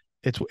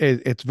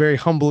it's very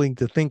humbling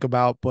to think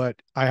about, but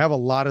I have a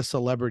lot of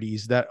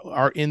celebrities that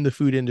are in the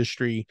food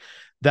industry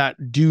that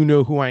do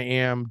know who I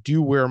am,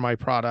 do wear my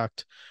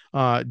product,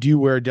 do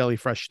wear Deli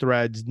Fresh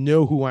Threads,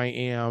 know who I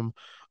am.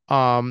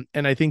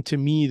 And I think to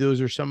me,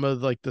 those are some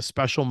of like the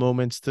special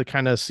moments to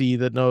kind of see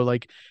that, no,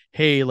 like,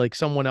 hey, like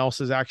someone else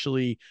is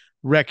actually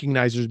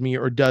recognizes me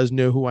or does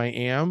know who I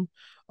am.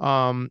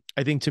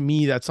 I think to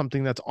me, that's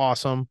something that's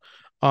awesome.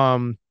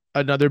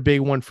 Another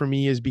big one for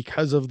me is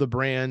because of the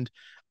brand,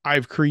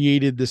 I've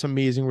created this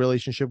amazing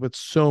relationship with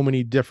so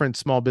many different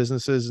small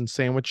businesses and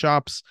sandwich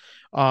shops,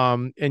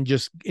 and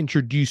just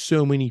introduce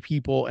so many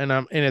people. And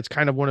it's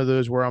kind of one of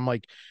those where I'm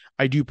like,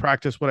 I do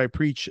practice what I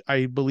preach.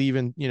 I believe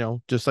in,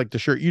 just like the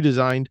shirt you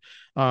designed,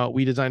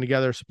 we designed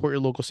together, support your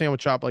local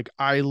sandwich shop. Like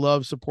I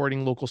love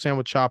supporting local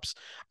sandwich shops.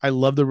 I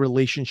love the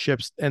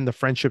relationships and the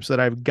friendships that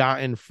I've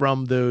gotten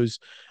from those,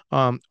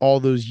 all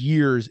those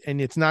years.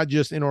 And it's not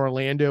just in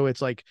Orlando.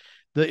 It's like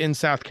in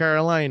South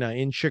Carolina,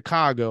 in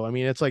Chicago. I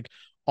mean, it's like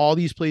all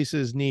these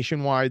places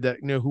nationwide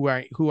that know who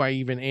I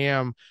even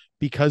am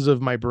because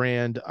of my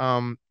brand.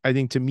 I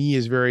think to me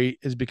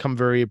has become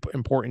very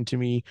important to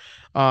me.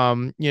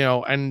 And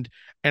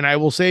I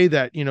will say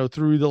that,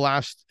 through in the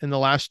last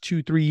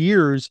 2-3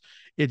 years,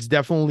 it's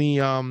definitely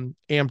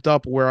amped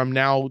up, where I'm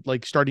now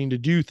like starting to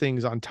do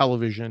things on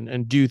television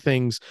and do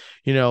things,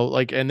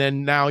 like, and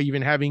then now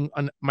even having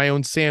my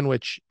own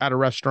sandwich at a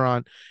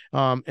restaurant,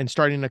 and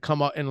starting to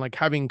come up and like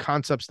having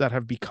concepts that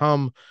have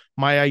become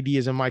my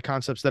ideas and my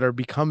concepts that are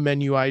become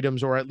menu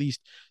items, or at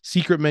least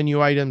secret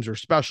menu items or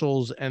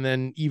specials. And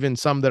then even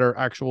some that are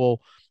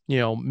actual,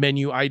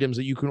 menu items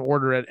that you can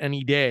order at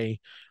any day.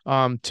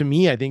 To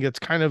me, I think it's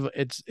kind of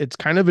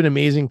an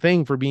amazing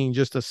thing for being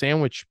just a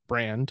sandwich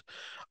brand.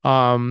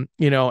 And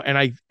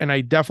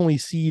I definitely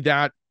see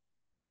that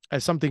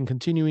as something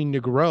continuing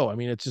to grow. I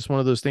mean, it's just one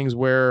of those things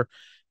where,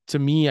 to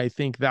me, I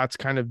think that's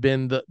kind of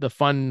been the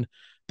fun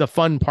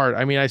part.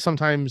 I mean, I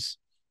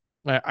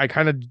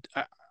kind of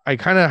I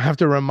kind of have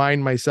to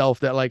remind myself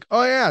that, like,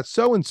 oh yeah,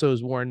 so and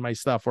so's worn my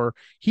stuff, or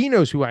he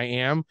knows who I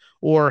am,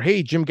 or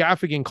hey, Jim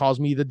Gaffigan calls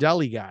me the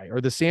deli guy or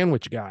the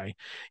sandwich guy,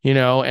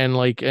 and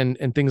like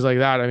and things like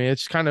that. I mean,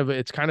 it's kind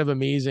of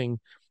amazing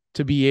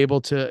to be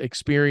able to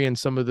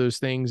experience some of those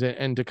things,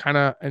 and to kind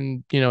of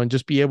and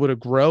just be able to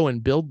grow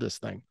and build this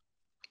thing.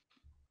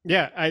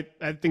 Yeah,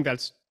 I think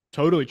that's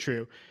totally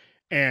true.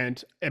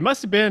 And it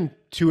must have been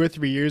 2 or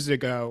 3 years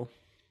ago.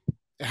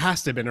 It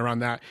has to have been around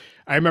that.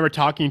 I remember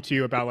talking to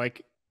you about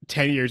like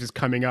 10 years is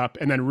coming up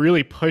and then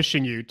really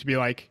pushing you to be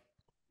like,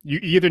 you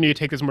either need to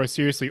take this more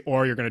seriously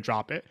or you're going to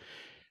drop it.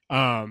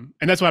 And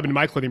that's what happened to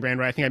my clothing brand,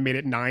 right? I think I made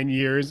it 9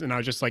 years and I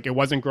was just like, it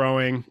wasn't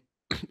growing.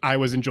 I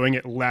was enjoying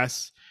it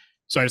less.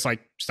 So I just like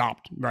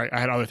stopped, right? I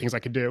had other things I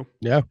could do.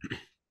 Yeah.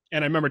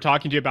 And I remember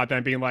talking to you about that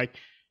and being like,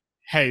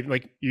 hey,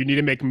 like you need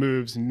to make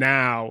moves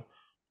now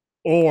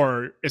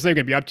or it's not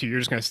going to be up to you.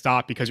 You're just going to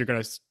stop because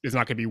it's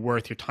not going to be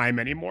worth your time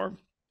anymore.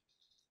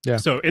 Yeah.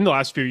 So in the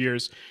last few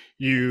years,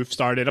 you've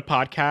started a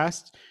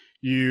podcast.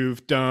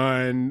 You've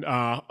done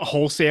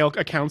wholesale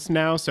accounts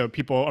now. So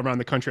people around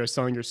the country are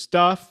selling your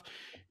stuff.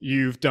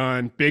 You've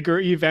done bigger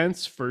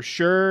events for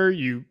sure.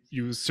 You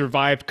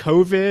survived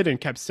COVID and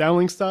kept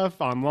selling stuff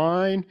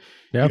online.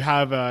 Yeah. You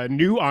have a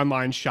new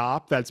online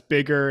shop that's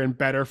bigger and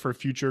better for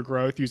future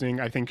growth using,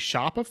 I think,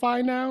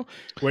 Shopify now,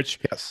 which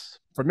Yes.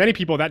 for many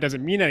people that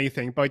doesn't mean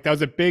anything, but like that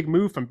was a big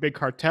move from Big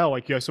Cartel.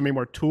 Like you have so many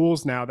more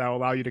tools now that will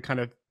allow you to kind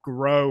of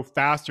grow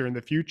faster in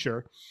the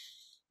future.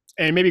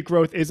 And maybe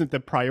growth isn't the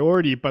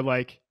priority, but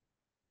like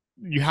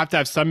you have to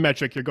have some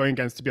metric you're going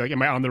against to be like,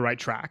 am I on the right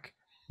track?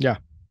 Yeah.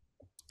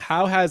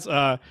 How has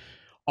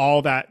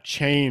all that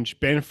change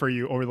been for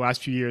you over the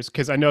last few years?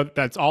 Because I know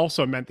that's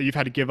also meant that you've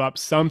had to give up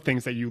some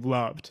things that you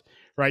loved,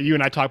 right? You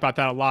and I talk about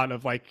that a lot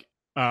of like,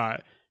 are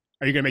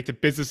you going to make the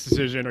business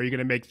decision or are you going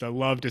to make the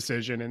love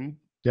decision? And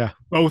Yeah.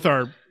 both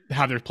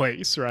have their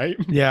place, right?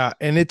 Yeah,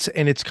 and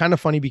it's kind of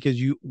funny because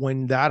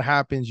when that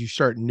happens, you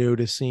start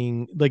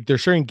noticing like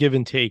there's certain give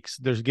and takes.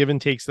 There's give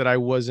and takes that I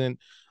wasn't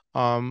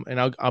and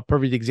I'll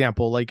perfect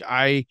example. Like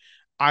I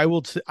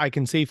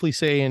can safely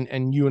say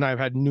and you and I have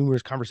had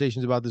numerous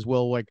conversations about this,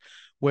 Will, like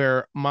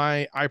where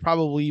my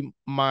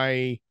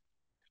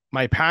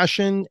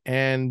passion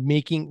and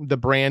making the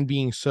brand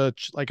being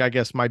such like I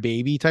guess my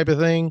baby type of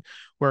thing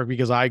where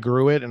because I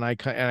grew it and I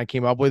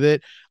came up with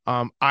it,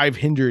 I've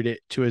hindered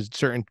it to a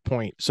certain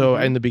point. So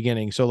Mm-hmm. in the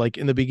beginning, so like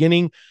in the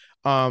beginning,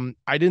 I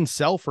didn't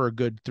sell for a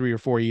good 3 or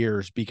 4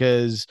 years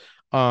because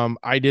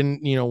I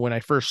didn't, when I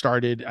first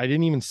started, I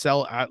didn't even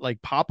sell at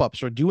like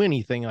pop-ups or do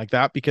anything like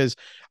that because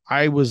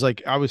I was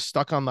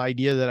stuck on the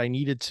idea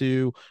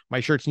that my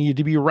shirts needed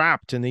to be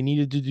wrapped and they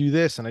needed to do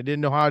this and I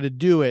didn't know how to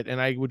do it. And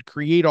I would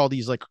create all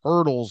these like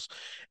hurdles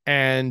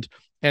and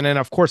then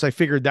of course I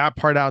figured that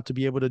part out to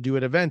be able to do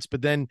at events.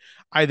 But then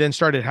I then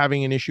started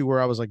having an issue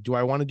where I was like, do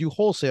I want to do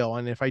wholesale?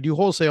 And if I do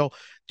wholesale,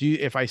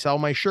 if I sell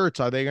my shirts,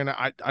 are they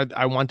gonna?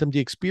 I want them to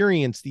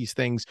experience these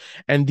things.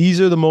 And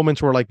these are the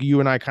moments where like you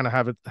and I kind of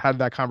have had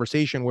that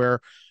conversation where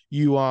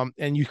you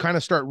kind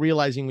of start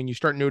realizing when you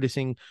start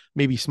noticing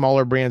maybe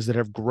smaller brands that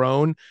have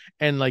grown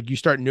and like you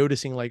start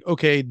noticing like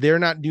okay they're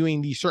not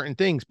doing these certain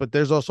things but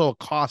there's also a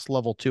cost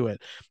level to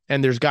it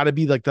and there's got to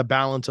be like the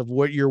balance of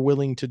what you're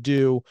willing to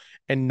do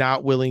and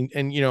not willing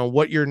and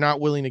what you're not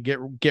willing to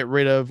get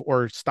rid of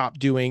or stop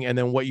doing and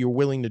then what you're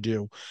willing to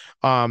do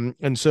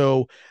and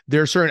so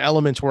there are certain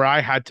elements where I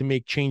had to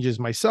make changes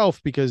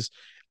myself because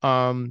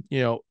and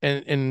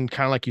kind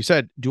of like you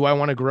said, do I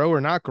want to grow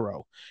or not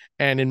grow?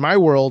 And in my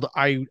world,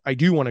 I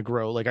do want to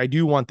grow. Like I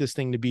do want this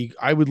thing to be,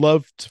 I would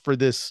love for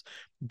this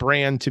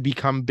brand to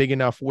become big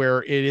enough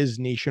where it is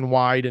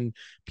nationwide and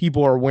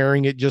people are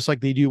wearing it just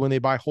like they do when they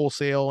buy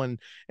wholesale and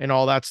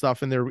all that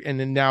stuff. And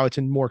then now it's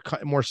in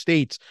more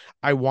states.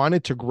 I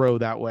wanted to grow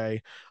that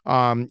way.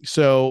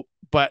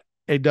 But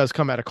it does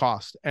come at a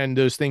cost. And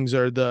those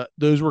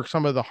were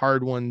some of the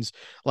hard ones,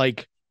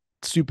 like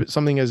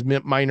something as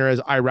minor as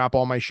I wrap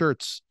all my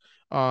shirts.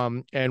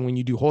 And when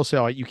you do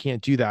wholesale, you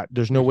can't do that.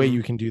 There's no way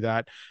you can do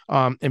that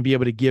and be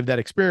able to give that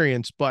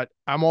experience. But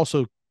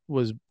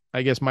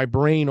I guess my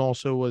brain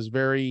also was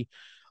very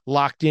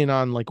locked in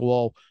on like,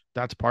 well,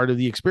 that's part of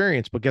the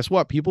experience. But guess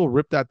what? People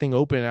rip that thing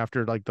open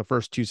after like the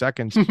first 2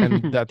 seconds.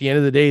 And at the end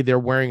of the day, they're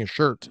wearing a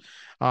shirt.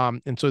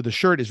 And so the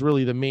shirt is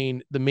really the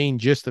main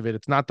gist of it.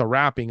 It's not the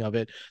wrapping of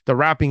it. The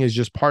wrapping is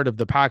just part of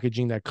the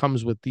packaging that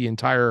comes with the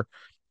entire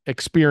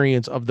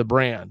experience of the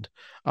brand.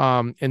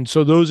 And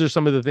so those are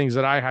some of the things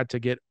that I had to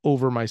get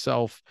over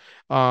myself,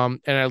 and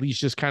at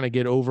least just kind of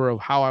get over of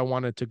how I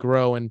wanted to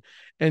grow.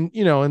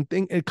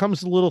 It comes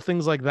to little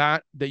things like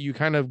that you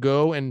kind of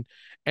go and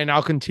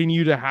I'll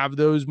continue to have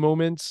those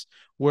moments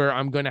where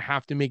I'm going to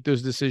have to make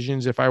those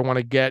decisions if I want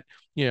to get,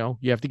 you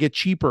have to get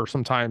cheaper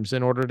sometimes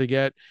in order to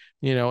get,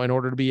 in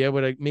order to be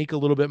able to make a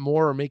little bit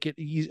more or make it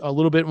a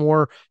little bit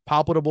more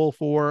palatable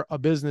for a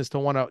business to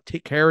want to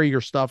take care of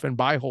your stuff and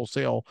buy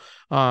wholesale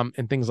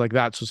and things like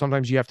that. So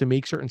sometimes you have to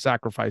make certain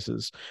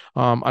sacrifices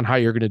on how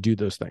you're going to do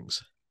those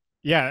things.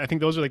 Yeah, I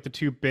think those are like the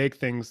two big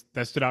things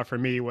that stood out for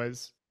me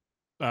was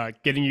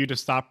getting you to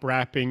stop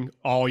wrapping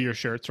all your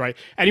shirts, right?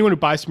 Anyone who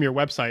buys from your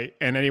website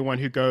and anyone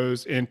who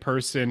goes in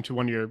person to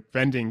one of your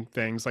vending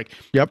things, like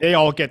they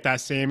all get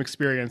that same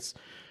experience.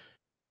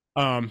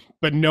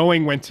 But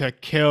knowing when to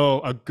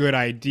kill a good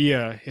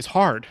idea is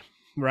hard,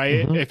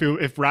 right?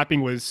 If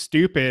wrapping was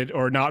stupid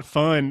or not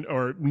fun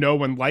or no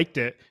one liked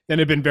it, then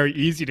it'd been very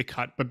easy to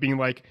cut. But being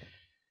like,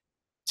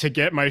 to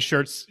get my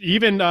shirts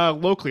even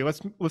locally,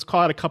 let's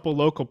call it a couple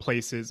local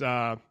places,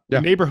 the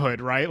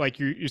neighborhood, right? Like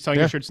you're selling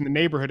your shirts in the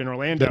neighborhood in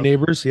Orlando. The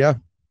neighbors, yeah.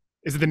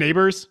 Is it the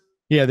neighbors?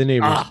 Yeah, the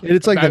neighbors.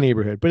 It's like the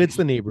neighborhood, but it's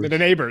the neighbors. The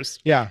neighbors.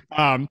 Yeah.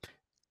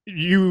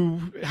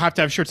 You have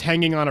to have shirts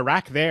hanging on a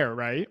rack there,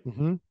 right?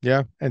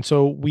 Yeah. And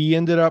so we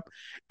ended up,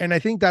 and I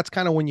think that's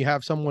kind of when you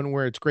have someone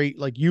where it's great.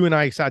 Like you and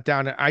I sat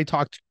down and I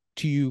talked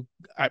to you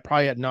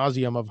probably ad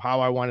nauseum of how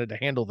I wanted to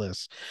handle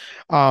this.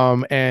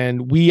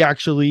 And we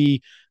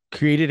actually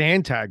created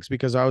hand tags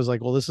because I was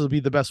like, well, this will be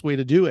the best way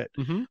to do it.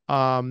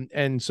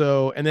 And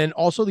then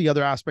also the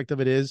other aspect of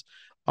it is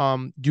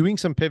doing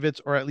some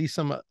pivots or at least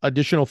some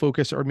additional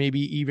focus, or maybe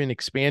even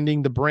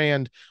expanding the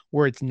brand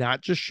where it's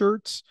not just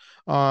shirts.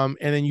 And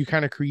then you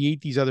kind of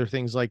create these other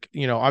things like,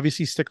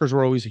 obviously stickers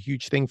were always a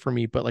huge thing for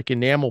me, but like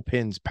enamel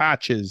pins,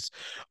 patches.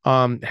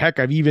 Heck,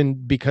 I've even,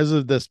 because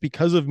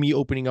of me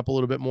opening up a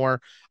little bit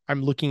more,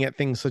 I'm looking at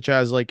things such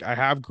as like I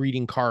have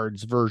greeting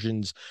cards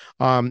versions,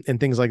 and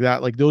things like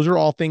that. Like those are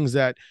all things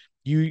that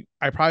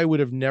I probably would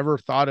have never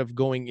thought of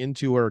going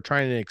into or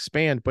trying to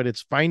expand, but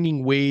it's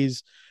finding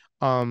ways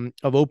of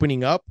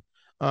opening up.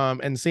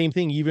 And same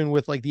thing, even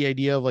with like the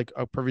idea of like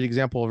a perfect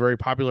example, a very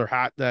popular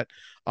hat that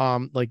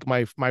like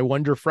my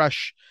Wonder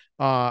Fresh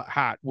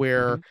hat,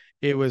 where Mhm.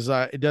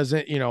 it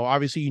doesn't,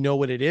 obviously what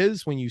what it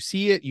is when you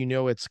see it,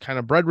 it's kind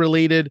of bread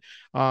related,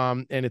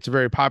 and it's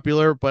very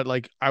popular, but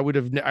like I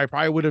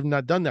probably would have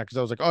not done that because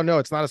I was like, oh no,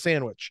 it's not a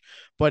sandwich,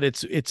 but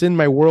it's in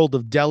my world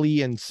of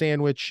deli and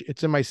sandwich,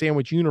 it's in my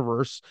sandwich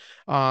universe.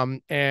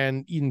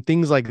 And even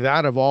things like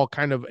that have all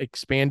kind of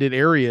expanded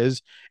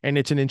areas, and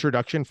it's an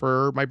introduction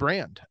for my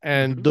brand.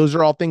 And Mhm. those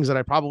are all things that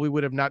I probably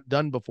would have not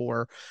done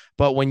before.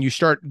 But when you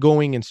start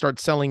going and start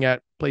selling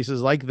at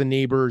places like the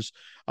Neighbors,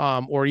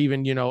 or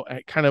even,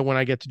 kind of when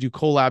I get to do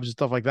collabs and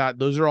stuff like that,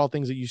 those are all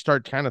things that you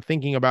start kind of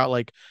thinking about,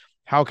 like,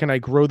 how can I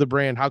grow the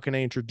brand? How can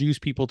I introduce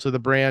people to the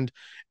brand?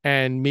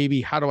 And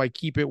maybe how do I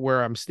keep it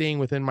where I'm staying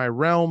within my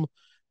realm,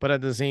 but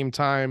at the same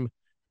time,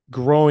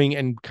 growing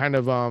and kind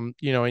of and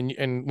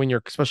when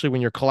you're, especially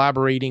when you're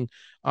collaborating,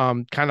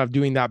 kind of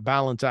doing that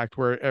balance act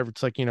where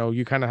it's like,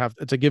 you kind of have,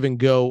 it's a give and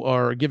go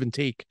or a give and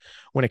take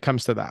when it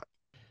comes to that.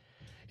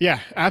 Yeah,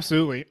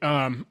 absolutely.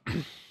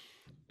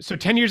 So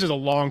 10 years is a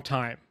long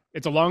time.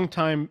 It's a long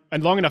time,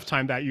 and long enough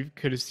time that you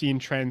could have seen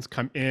trends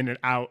come in and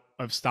out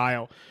of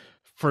style.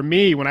 For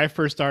me, when I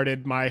first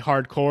started my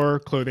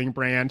hardcore clothing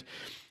brand,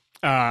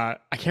 I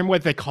can't remember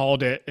what they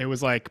called it. It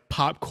was like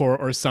popcore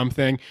or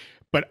something,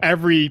 but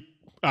every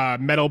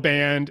metal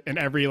band and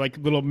every like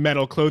little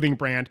metal clothing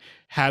brand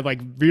had like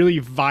really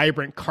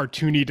vibrant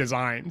cartoony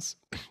designs.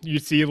 You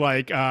see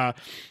like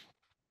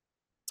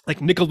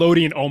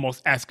Nickelodeon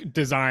almost esque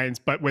designs,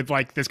 but with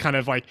like this kind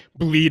of like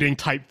bleeding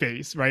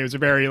typeface, right? It was a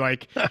very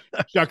like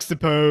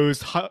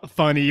juxtaposed,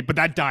 funny, but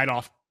that died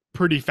off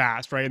pretty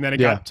fast, right? And then it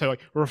Yeah. got to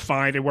like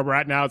refined, and where we're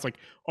at now, it's like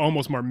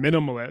almost more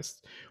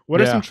minimalist. What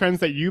are some Yeah. trends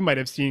that you might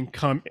have seen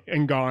come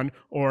and gone,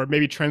 or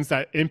maybe trends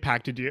that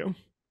impacted you?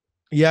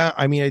 Yeah.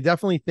 I mean, I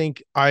definitely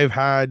think I've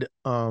had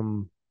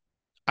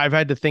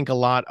to think a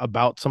lot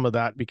about some of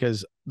that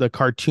because the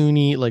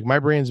cartoony, like my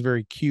brand's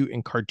very cute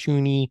and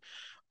cartoony.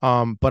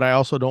 But I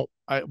also don't,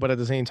 but at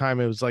the same time,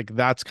 it was like,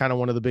 that's kind of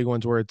one of the big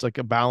ones where it's like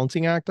a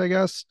balancing act, I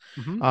guess.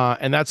 Mm-hmm.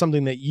 And that's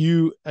something that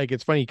like,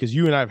 it's funny because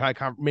you and I have had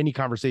many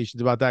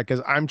conversations about that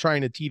because I'm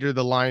trying to teeter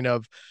the line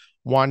of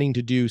wanting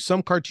to do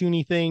some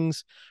cartoony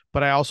things,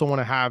 but I also want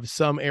to have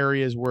some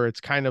areas where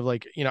it's kind of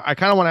like, I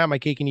kind of want to have my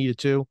cake and eat it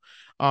too.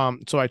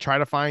 So I try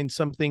to find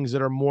some things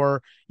that are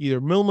more either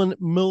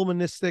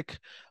minimalistic,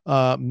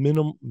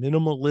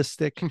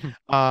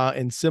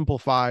 and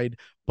simplified,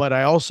 but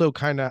I also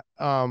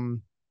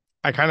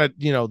I kind of,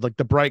 like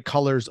the bright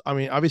colors. I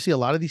mean, obviously a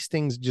lot of these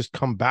things just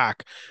come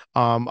back.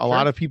 A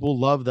lot Sure. of people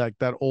love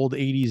that old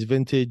 80s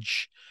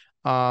vintage,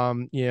 the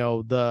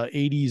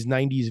 80s,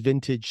 90s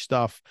vintage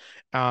stuff.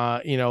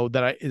 And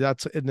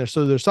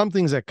there's some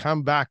things that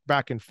come back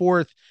and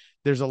forth.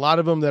 There's a lot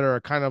of them that are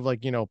kind of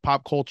like,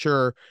 pop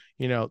culture,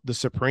 the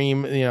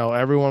Supreme,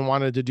 everyone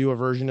wanted to do a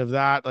version of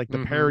that, like the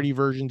Mm-hmm. parody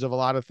versions of a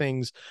lot of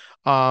things.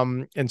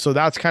 And so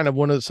that's kind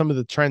of some of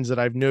the trends that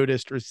I've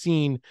noticed or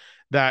seen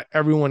that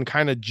everyone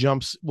kind of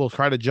will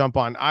try to jump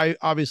on. I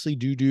obviously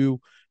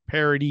do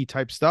parody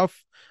type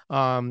stuff.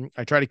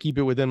 I try to keep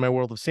it within my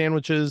world of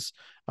sandwiches.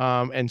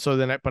 And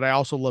so but I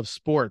also love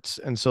sports.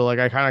 And so like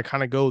I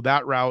kind of go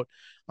that route.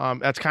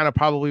 That's kind of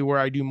probably where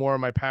I do more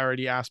of my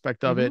parody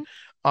aspect of Mm-hmm.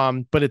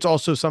 it. But it's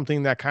also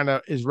something that kind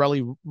of is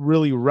really,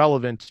 really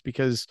relevant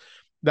because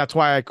that's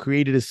why I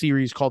created a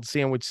series called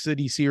Sandwich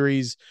City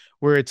series,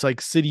 where it's like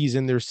cities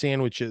and their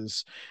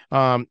sandwiches,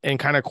 and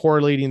kind of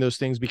correlating those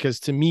things, because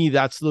to me,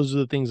 those are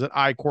the things that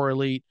I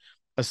correlate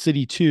a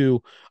city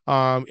to.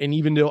 And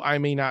even though I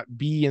may not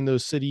be in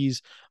those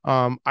cities,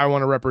 I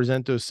want to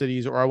represent those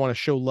cities, or I want to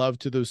show love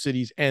to those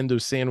cities and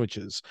those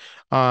sandwiches.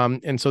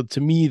 And so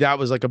to me, that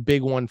was like a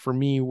big one for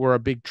me, where a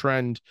big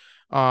trend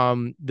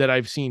that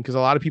I've seen, because a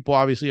lot of people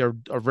obviously are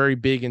very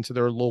big into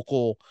their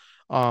local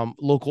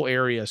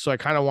area. So I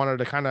kind of wanted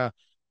to kind of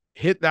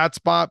hit that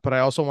spot, but I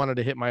also wanted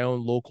to hit my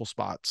own local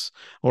spots,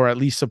 or at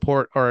least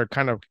support, or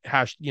kind of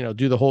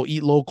do the whole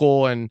eat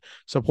local and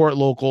support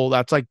local.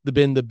 That's like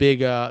been the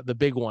big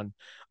one,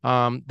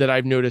 that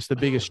I've noticed. The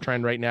biggest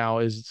trend right now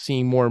is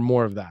seeing more and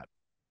more of that.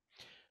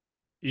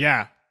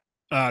 Yeah.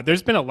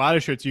 There's been a lot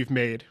of shirts you've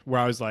made where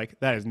I was like,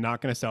 that is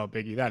not going to sell,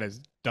 Biggie. That is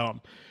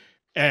dumb.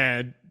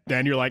 And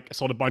then you're like, I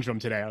sold a bunch of them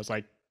today. I was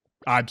like,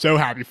 I'm so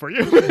happy for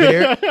you.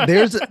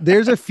 There's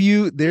a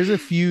few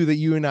that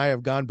you and I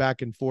have gone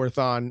back and forth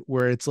on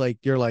where it's like,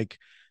 you're like,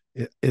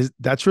 is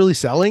that's really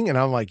selling? And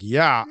I'm like,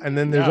 yeah. And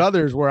then there's Yeah.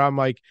 others where I'm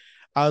like,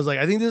 I was like,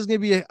 I think this is gonna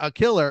be a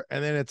killer,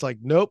 and then it's like,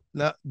 nope,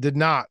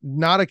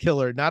 not a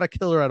killer, not a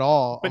killer at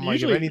all. But I'm like,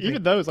 if usually, anything,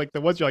 even those like the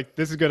ones you're like,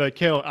 this is gonna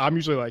kill. I'm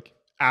usually like,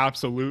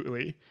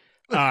 absolutely.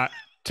 Uh,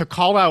 to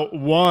call out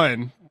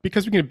one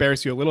because we can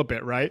embarrass you a little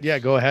bit, right? yeah,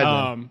 go ahead,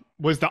 man.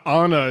 Was the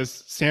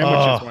Anna's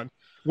sandwiches Oh, one,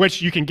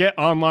 which you can get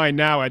online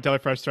now at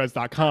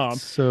delifreshthreads.com.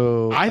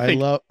 so I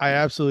think I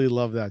absolutely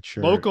love that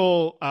shirt.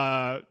 local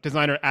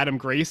designer Adam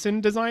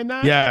Grayson designed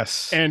that.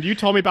 Yes, And you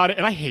told me about it,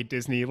 and I hate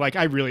Disney. Like,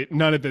 I really,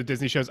 none of the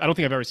Disney shows, I don't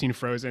think I've ever seen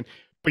Frozen,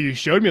 but you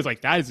showed me, I was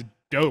like, that is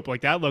dope.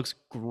 Like, that looks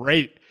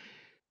great.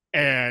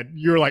 And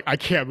you're like, I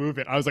can't move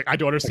it. I was like, I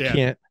don't I understand.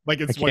 can't.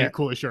 Like, I it's one of your can't.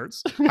 coolest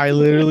shirts. I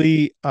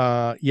literally,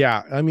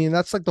 yeah. I mean,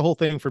 that's like the whole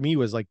thing for me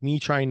was like me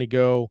trying to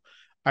go.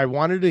 I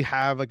wanted to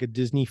have like a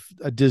Disney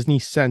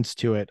sense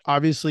to it.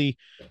 Obviously,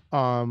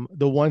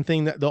 the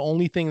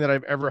only thing that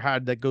I've ever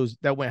had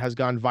has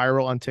gone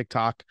viral on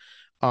TikTok,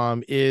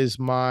 is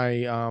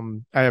my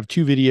I have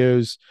two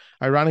videos.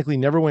 Ironically,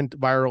 never went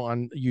viral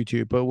on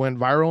YouTube, but went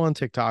viral on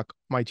TikTok.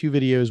 My two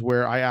videos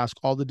where I ask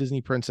all the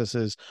Disney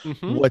princesses,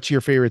 Mm-hmm. "What's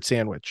your favorite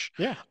sandwich?"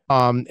 Yeah.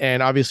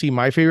 And obviously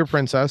my favorite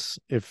princess,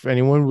 if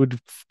anyone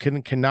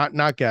cannot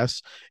not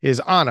guess,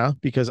 is Anna,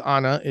 because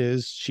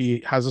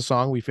she has a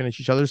song, "We Finish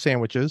Each Other's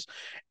Sandwiches."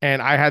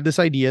 And I had this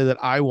idea that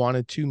I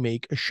wanted to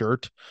make a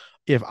shirt.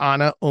 If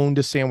Anna owned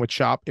a sandwich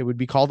shop, it would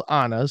be called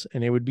Anna's,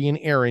 and it would be in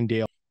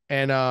Arendelle.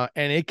 And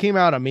it came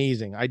out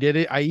amazing.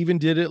 I even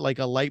did it like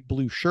a light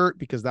blue shirt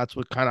because that's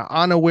what kind of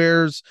Anna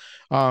wears,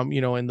 in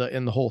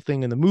the whole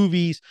thing in the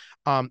movies.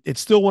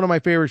 It's still one of my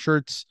favorite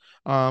shirts.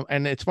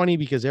 And it's funny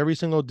because every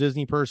single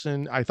Disney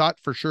person, I thought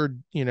for sure,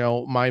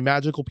 my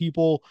magical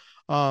people,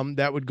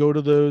 that would go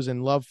to those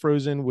and love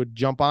Frozen would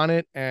jump on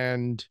it.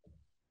 And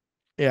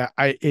yeah,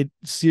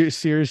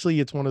 seriously,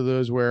 it's one of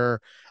those where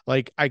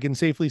like I can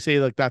safely say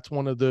like that's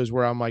one of those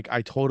where I'm like,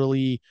 I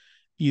totally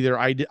either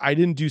I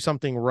didn't do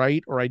something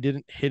right, or I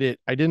didn't hit it.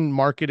 I didn't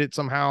market it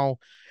somehow.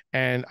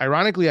 And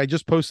ironically, I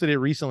just posted it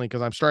recently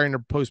because I'm starting to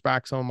post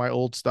back some of my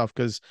old stuff.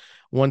 Because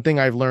one thing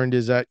I've learned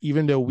is that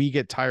even though we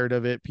get tired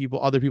of it,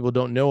 other people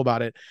don't know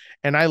about it.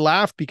 And I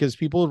laughed because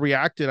people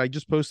reacted. I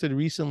just posted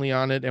recently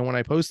on it. And when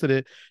I posted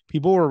it,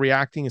 people were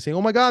reacting and saying,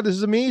 "Oh my God, this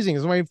is amazing.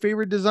 This is my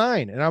favorite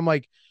design." And I'm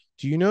like,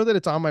 do you know that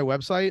it's on my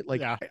website?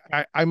 Like, Yeah.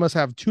 I must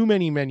have too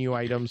many menu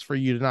items for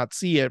you to not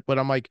see it. But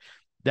I'm like,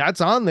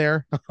 that's on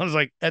there. I was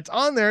like, it's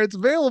on there. It's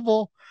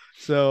available.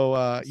 So,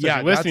 So if yeah,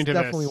 you're that's listening to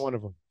definitely this, one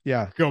of them.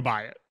 Yeah. go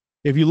buy it.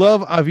 If No, you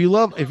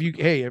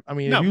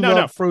no, love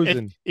no.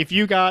 Frozen, If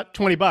you got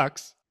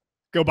 $20,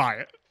 go buy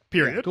it. yeah,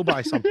 Period. go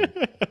buy something.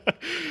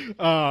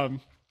 um,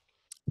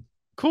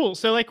 cool.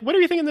 So, like, what do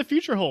you think in the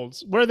future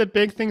holds? What are the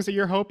big things that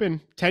you're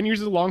hoping? 10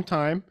 years is a long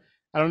time.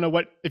 I don't know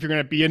if you're going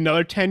to be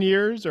another 10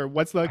 years or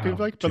what's that going to Oh,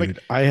 be like, but like, dude,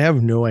 I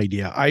have no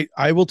idea.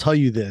 I will tell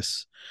you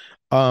this.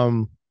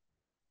 Um,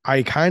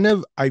 I kind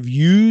of I've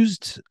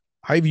used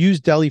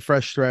Deli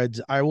Fresh Threads.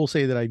 I will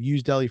say that I've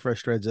used Deli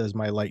Fresh Threads as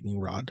my lightning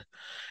rod,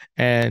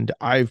 and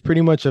I've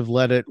pretty much have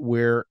let it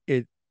where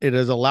it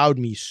has allowed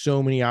me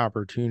so many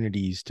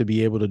opportunities to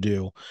be able to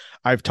do.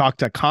 I've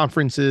talked at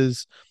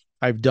conferences.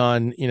 I've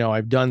done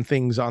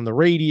things on the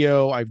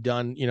radio. I've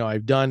done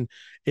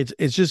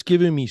it's just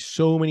given me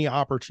so many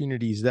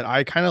opportunities that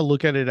I kind of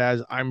look at it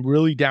as I'm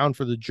really down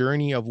for the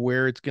journey of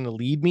where it's going to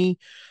lead me.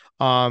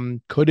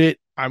 Could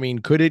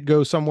it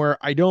go somewhere?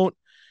 I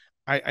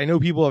know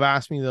people have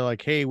asked me, they're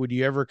like, "Hey, would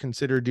you ever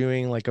consider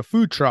doing like a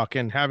food truck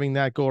and having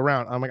that go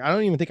around?" I'm like, I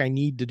don't even think I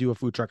need to do a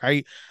food truck.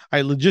 I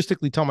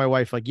logistically tell my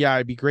wife, like, yeah,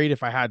 it'd be great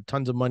if I had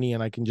tons of money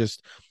and I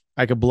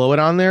could blow it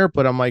on there,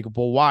 but I'm like,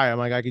 well, why? I'm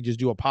like, I could just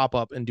do a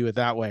pop-up and do it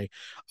that way.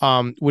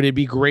 Would it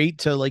be great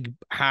to like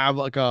have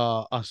like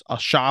a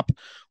shop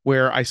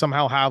where I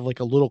somehow have like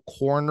a little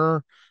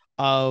corner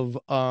of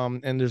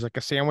and there's like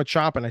a sandwich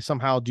shop, and I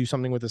somehow do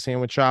something with the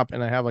sandwich shop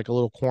and I have like a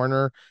little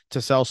corner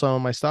to sell some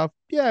of my stuff?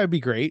 Yeah, it'd be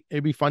great.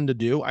 It'd be fun to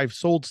do. I've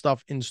sold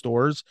stuff in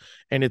stores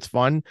and it's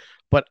fun,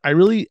 but I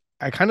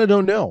kind of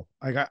don't know.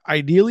 Like,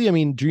 ideally, I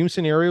mean, dream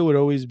scenario would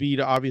always be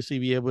to obviously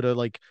be able to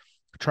like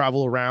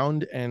travel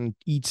around and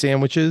eat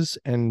sandwiches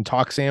and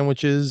talk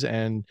sandwiches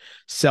and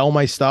sell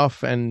my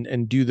stuff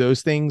and do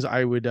those things.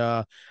 I would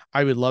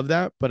love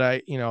that,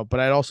 but but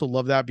I'd also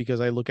love that because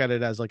I look at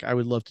it as like I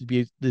would love to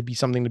be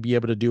something to be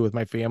able to do with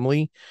my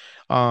family,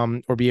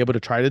 or be able to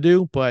try to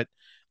do. But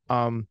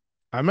I'm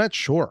not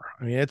sure.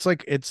 I mean,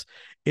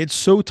 it's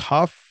so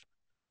tough.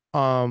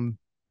 Um,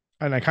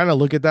 and I kind of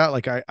look at that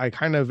like I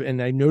kind of,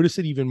 and I notice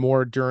it even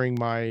more during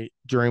my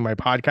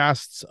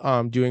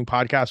podcasts, doing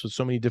podcasts with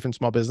so many different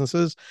small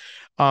businesses.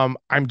 I'm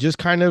just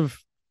kind of,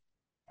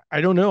 I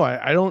don't know.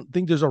 I don't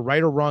think there's a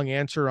right or wrong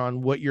answer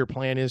on what your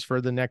plan is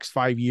for the next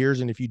 5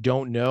 years. And if you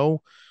don't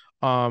know,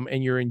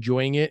 and you're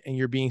enjoying it and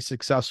you're being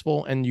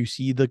successful and you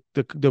see the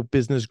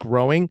business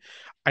growing,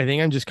 I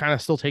think I'm just kind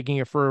of still taking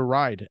it for a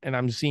ride and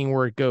I'm seeing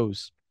where it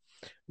goes.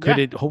 Could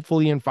yeah. it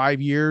hopefully in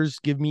 5 years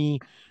give me,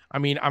 I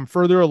mean, I'm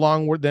further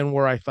along than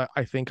where I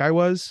think I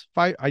was.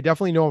 I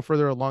definitely know I'm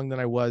further along than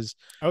I was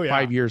Oh, yeah.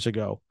 5 years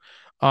ago.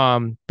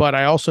 But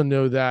I also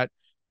know that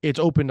it's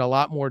opened a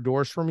lot more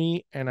doors for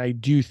me. And I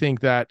do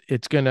think that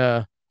it's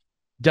gonna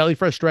Deli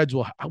Fresh Threads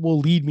will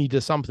lead me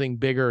to something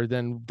bigger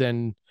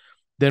than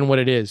what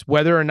it is.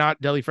 Whether or not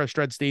Deli Fresh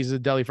Threads stays as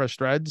Deli Fresh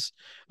Threads,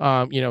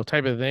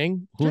 type of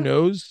thing. Who Yeah.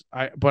 knows?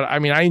 But I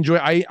mean,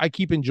 I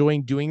keep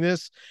enjoying doing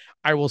this.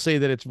 I will say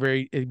that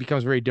it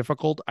becomes very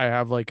difficult. I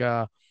have like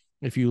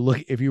if you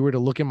were to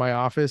look in my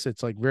office,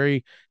 it's like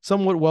very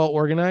somewhat well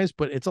organized,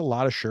 but it's a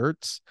lot of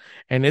shirts,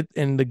 and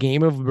the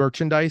game of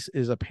merchandise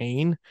is a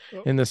pain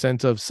Well, in the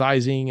sense of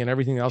sizing and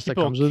everything else that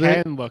people comes with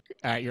it. can look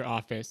at your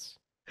office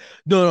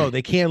No,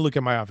 they can look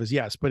at my office,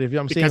 yes. But if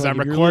I'm saying because like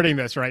I'm if you're looking, recording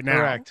this right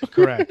now.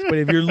 correct. But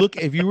if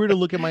you were to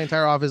look at my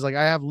entire office, like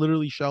I have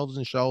literally shelves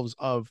and shelves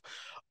of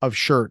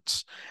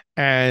shirts,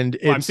 and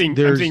Well, it's I'm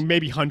there's seeing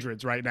maybe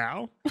hundreds right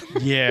now.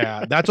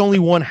 yeah, that's only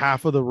one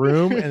half of the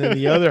room, and then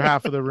the other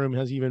half of the room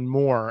has even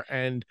more,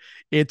 and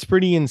it's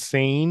pretty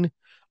insane.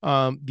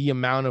 The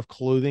amount of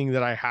clothing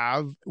that I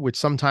have, which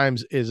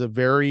sometimes is a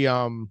very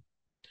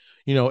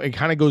it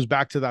kind of goes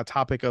back to that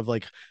topic of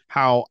like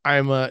how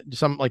I'm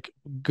some like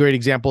great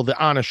example,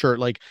 the Anna shirt.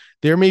 Like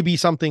there may be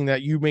something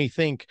that you may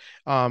think,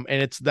 and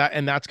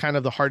that's kind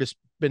of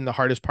been the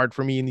hardest part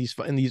for me in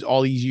these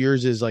all these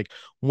years is like,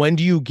 when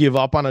do you give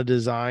up on a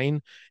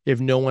design if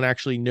no one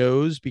actually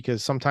knows?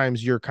 Because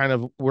sometimes you're kind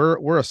of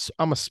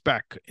I'm a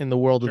speck in the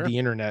world of Sure. the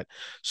internet.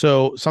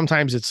 So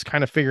sometimes it's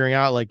kind of figuring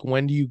out like,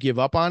 when do you give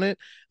up on it?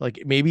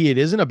 Like maybe it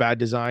isn't a bad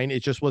design,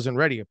 it just wasn't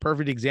ready. A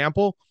perfect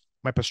example,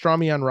 my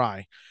pastrami on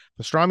rye.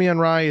 Pastrami on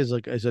rye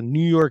is a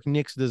New York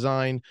Knicks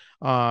design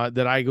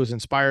that I was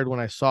inspired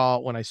when I saw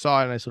it, and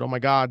I said, "Oh my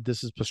God,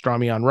 this is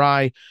pastrami on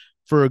rye."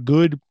 For a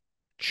good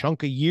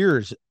chunk of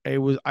years,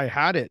 I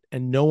had it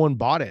and no one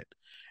bought it,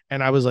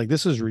 and I was like,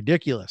 "This is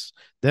ridiculous."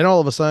 Then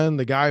all of a sudden,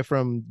 the guy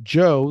from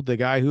Joe, the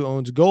guy who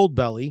owns Gold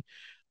Belly,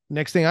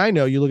 next thing I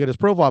know, you look at his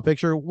profile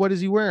picture. What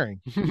is he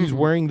wearing? He's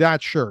wearing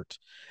that shirt.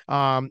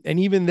 And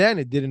even then,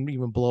 it didn't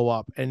even blow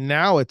up. And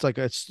now it's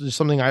just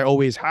something I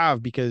always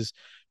have because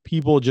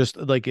people just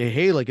like,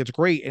 hey, like it's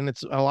great. And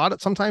it's a lot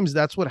of sometimes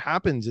that's what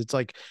happens. It's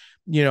like,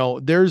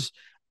 there's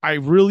I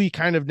really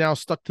kind of now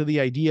stuck to the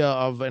idea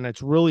of, and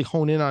it's really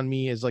honed in on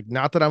me, is like,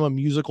 not that I'm a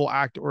musical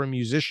act or a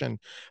musician,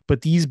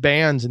 but these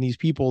bands and these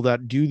people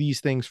that do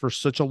these things for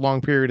such a long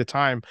period of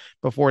time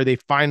before they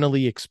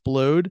finally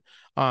explode.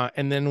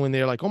 And then when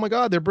they're like, oh my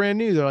God, they're brand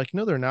new, they're like,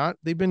 no, they're not.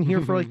 They've been here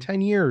for like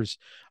 10 years,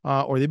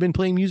 or they've been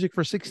playing music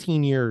for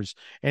 16 years,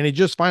 and it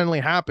just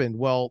finally happened.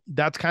 Well,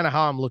 that's kind of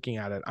how I'm looking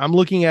at it. I'm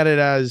looking at it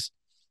as,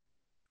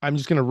 I'm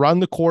just going to run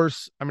the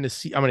course. I'm going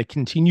to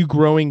continue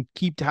growing,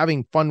 keep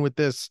having fun with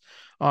this.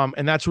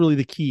 And that's really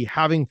the key,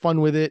 having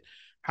fun with it,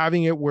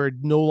 having it where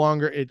no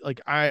longer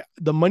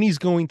the money's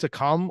going to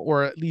come,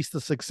 or at least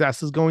the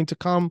success is going to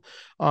come.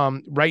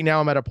 Right now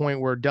I'm at a point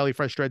where Deli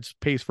Fresh Threads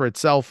pays for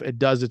itself. It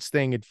does its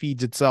thing. It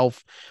feeds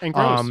itself. And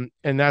gross.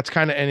 And that's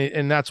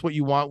and that's what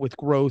you want with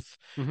growth.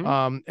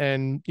 Mm-hmm.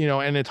 And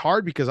it's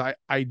hard because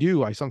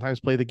I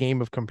sometimes play the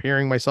game of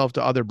comparing myself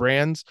to other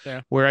brands,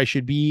 Yeah. where I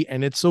should be.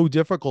 And it's so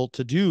difficult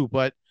to do,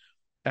 but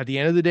at the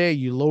end of the day,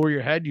 you lower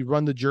your head, you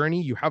run the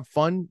journey, you have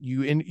fun,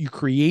 you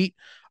create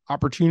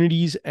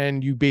opportunities,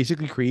 and you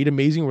basically create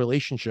amazing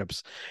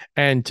relationships.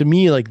 And to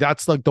me, like,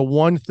 that's like the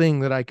one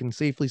thing that I can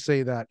safely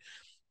say that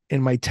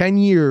in my 10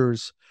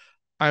 years,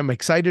 I'm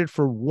excited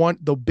for.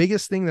 The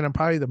biggest thing that I'm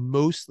probably the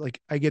most, like,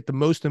 I get the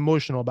most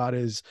emotional about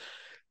is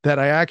that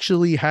I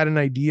actually had an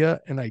idea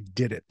and I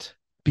did it.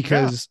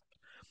 Because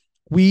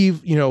we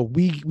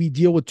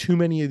deal with too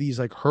many of these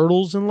like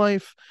hurdles in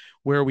life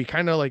where we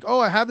kind of like, oh,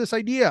 I have this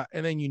idea,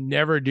 and then you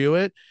never do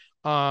it.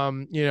 I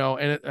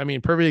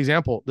mean, perfect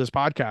example, this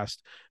podcast.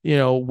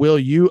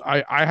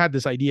 I had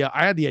this idea.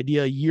 I had the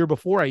idea a year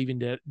before I even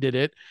did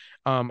it.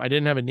 I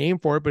didn't have a name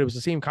for it, but it was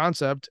the same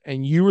concept.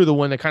 And you were the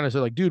one that kind of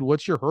said, like, dude,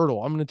 what's your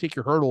hurdle? I'm going to take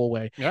your hurdle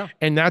away. Yeah.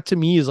 And that to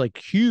me is like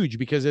huge,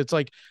 because it's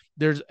like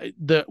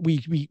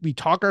we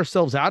talk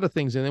ourselves out of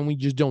things and then we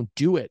just don't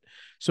do it.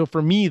 So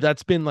for me,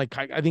 that's been like,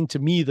 I think to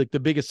me, like the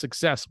biggest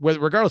success,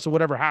 regardless of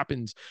whatever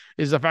happens,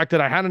 is the fact that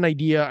I had an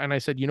idea and I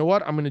said, you know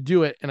what, I'm going to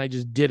do it. And I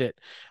just did it.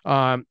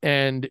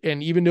 And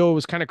even though it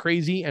was kind of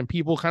crazy, and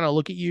people kind of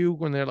look at you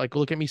when they're like,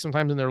 look at me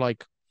sometimes and they're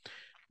like,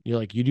 you're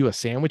like, you do a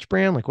sandwich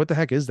brand? Like, what the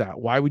heck is that?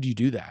 Why would you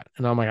do that?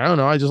 And I'm like, I don't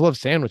know. I just love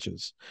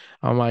sandwiches.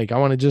 I'm like, I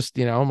want to just,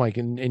 I'm like,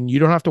 and you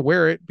don't have to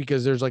wear it,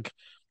 because there's like,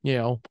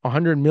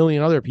 100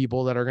 million other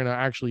people that are going to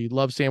actually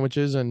love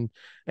sandwiches, and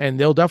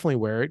they'll definitely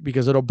wear it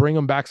because it'll bring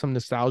them back some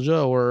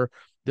nostalgia, or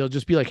they'll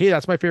just be like, hey,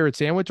 that's my favorite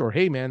sandwich, or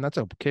hey man, that's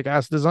a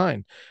kick-ass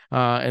design.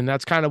 And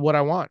that's kind of what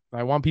I want.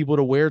 I want people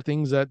to wear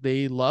things that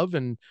they love.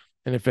 And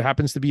if it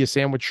happens to be a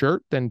sandwich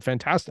shirt, then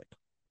fantastic.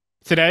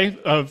 Today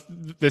of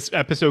this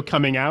episode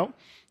coming out,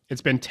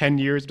 it's been 10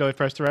 years of Deli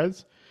Fresh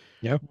Threads.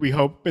 Yeah. We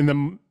hope in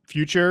the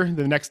future,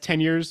 the next 10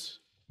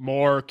 years,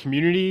 more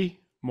community,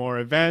 more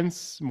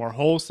events, more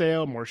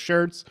wholesale, more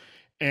shirts,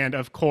 and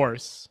of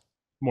course,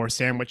 more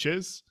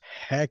sandwiches.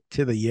 Heck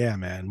to the yeah,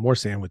 man. More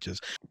sandwiches.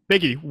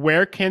 Biggie,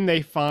 where can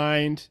they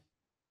find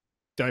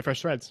Deli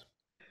Fresh Threads?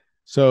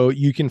 So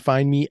you can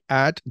find me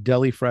at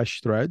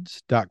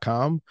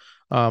delifreshthreads.com.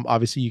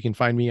 Obviously you can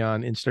find me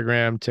on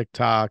Instagram,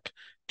 TikTok,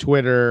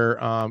 Twitter,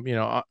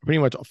 pretty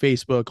much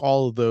Facebook,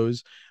 all of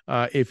those.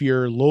 If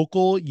you're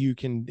local,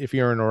 if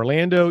you're in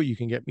Orlando, you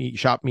can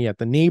shop me at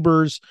the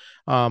Neighbors.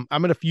 I'm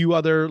at a few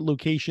other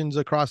locations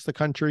across the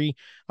country,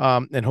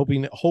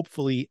 and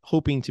hopefully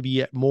hoping to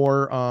be at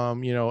more.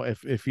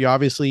 If you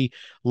obviously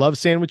love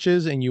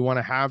sandwiches and you want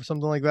to have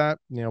something like that,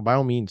 by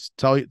all means,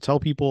 tell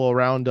people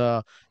around,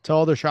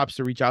 tell other shops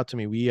to reach out to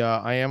me.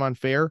 I am on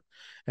Fair,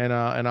 and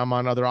I'm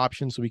on other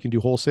options, so we can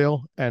do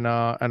wholesale,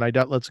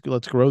 let's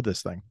grow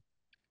this thing.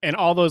 And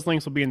all those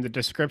links will be in the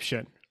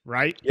description,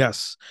 right?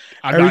 Yes.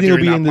 Everything will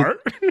be in the part.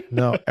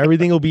 No,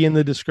 everything will be in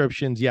the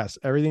descriptions. Yes,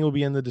 everything will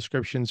be in the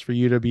descriptions for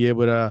you to be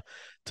able to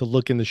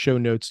look in the show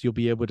notes. You'll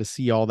be able to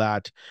see all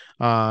that,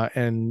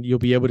 and you'll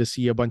be able to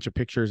see a bunch of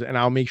pictures. And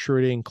I'll make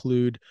sure to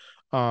include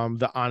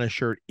the Anna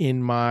shirt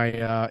in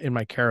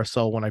my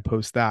carousel when I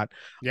post that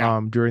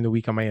during the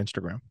week on my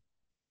Instagram.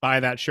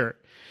 Buy that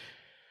shirt.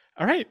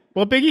 All right.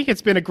 Well, Biggie,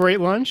 it's been a great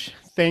lunch.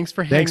 Thanks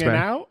for hanging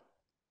out,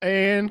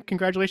 and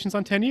congratulations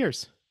on 10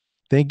 years.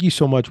 Thank you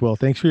so much, Will.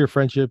 Thanks for your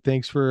friendship.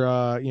 Thanks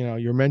for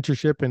your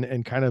mentorship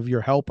and kind of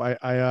your help.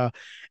 I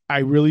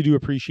really do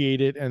appreciate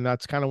it, and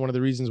that's kind of one of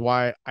the reasons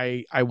why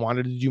I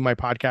wanted to do my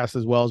podcast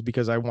as well, is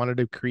because I wanted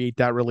to create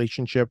that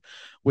relationship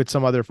with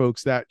some other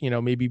folks that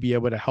maybe be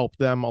able to help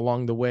them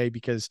along the way,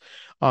 because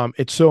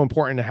it's so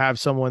important to have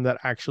someone that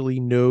actually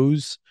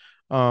knows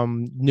at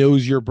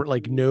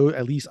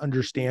least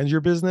understands your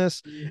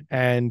business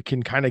and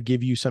can kind of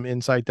give you some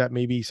insight that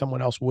maybe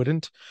someone else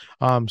wouldn't.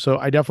 So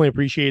I definitely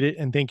appreciate it,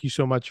 and thank you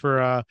so much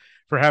for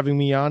having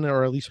me on,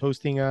 or at least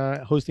hosting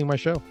my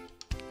show.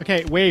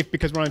 Okay, wave,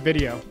 because we're on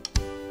video.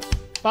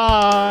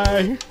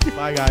 Bye.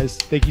 Bye, guys.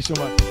 Thank you so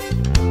much.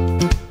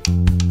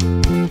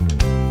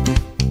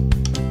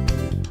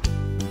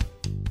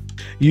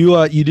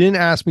 You didn't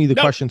ask me the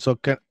question, so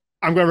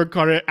I'm going to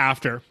record it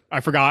after.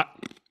 I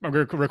forgot. I'm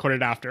going to record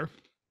it after.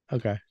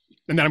 Okay.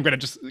 And then I'm going to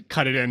just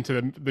cut it into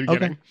the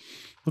beginning.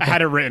 Okay. I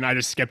had it written. I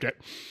just skipped it.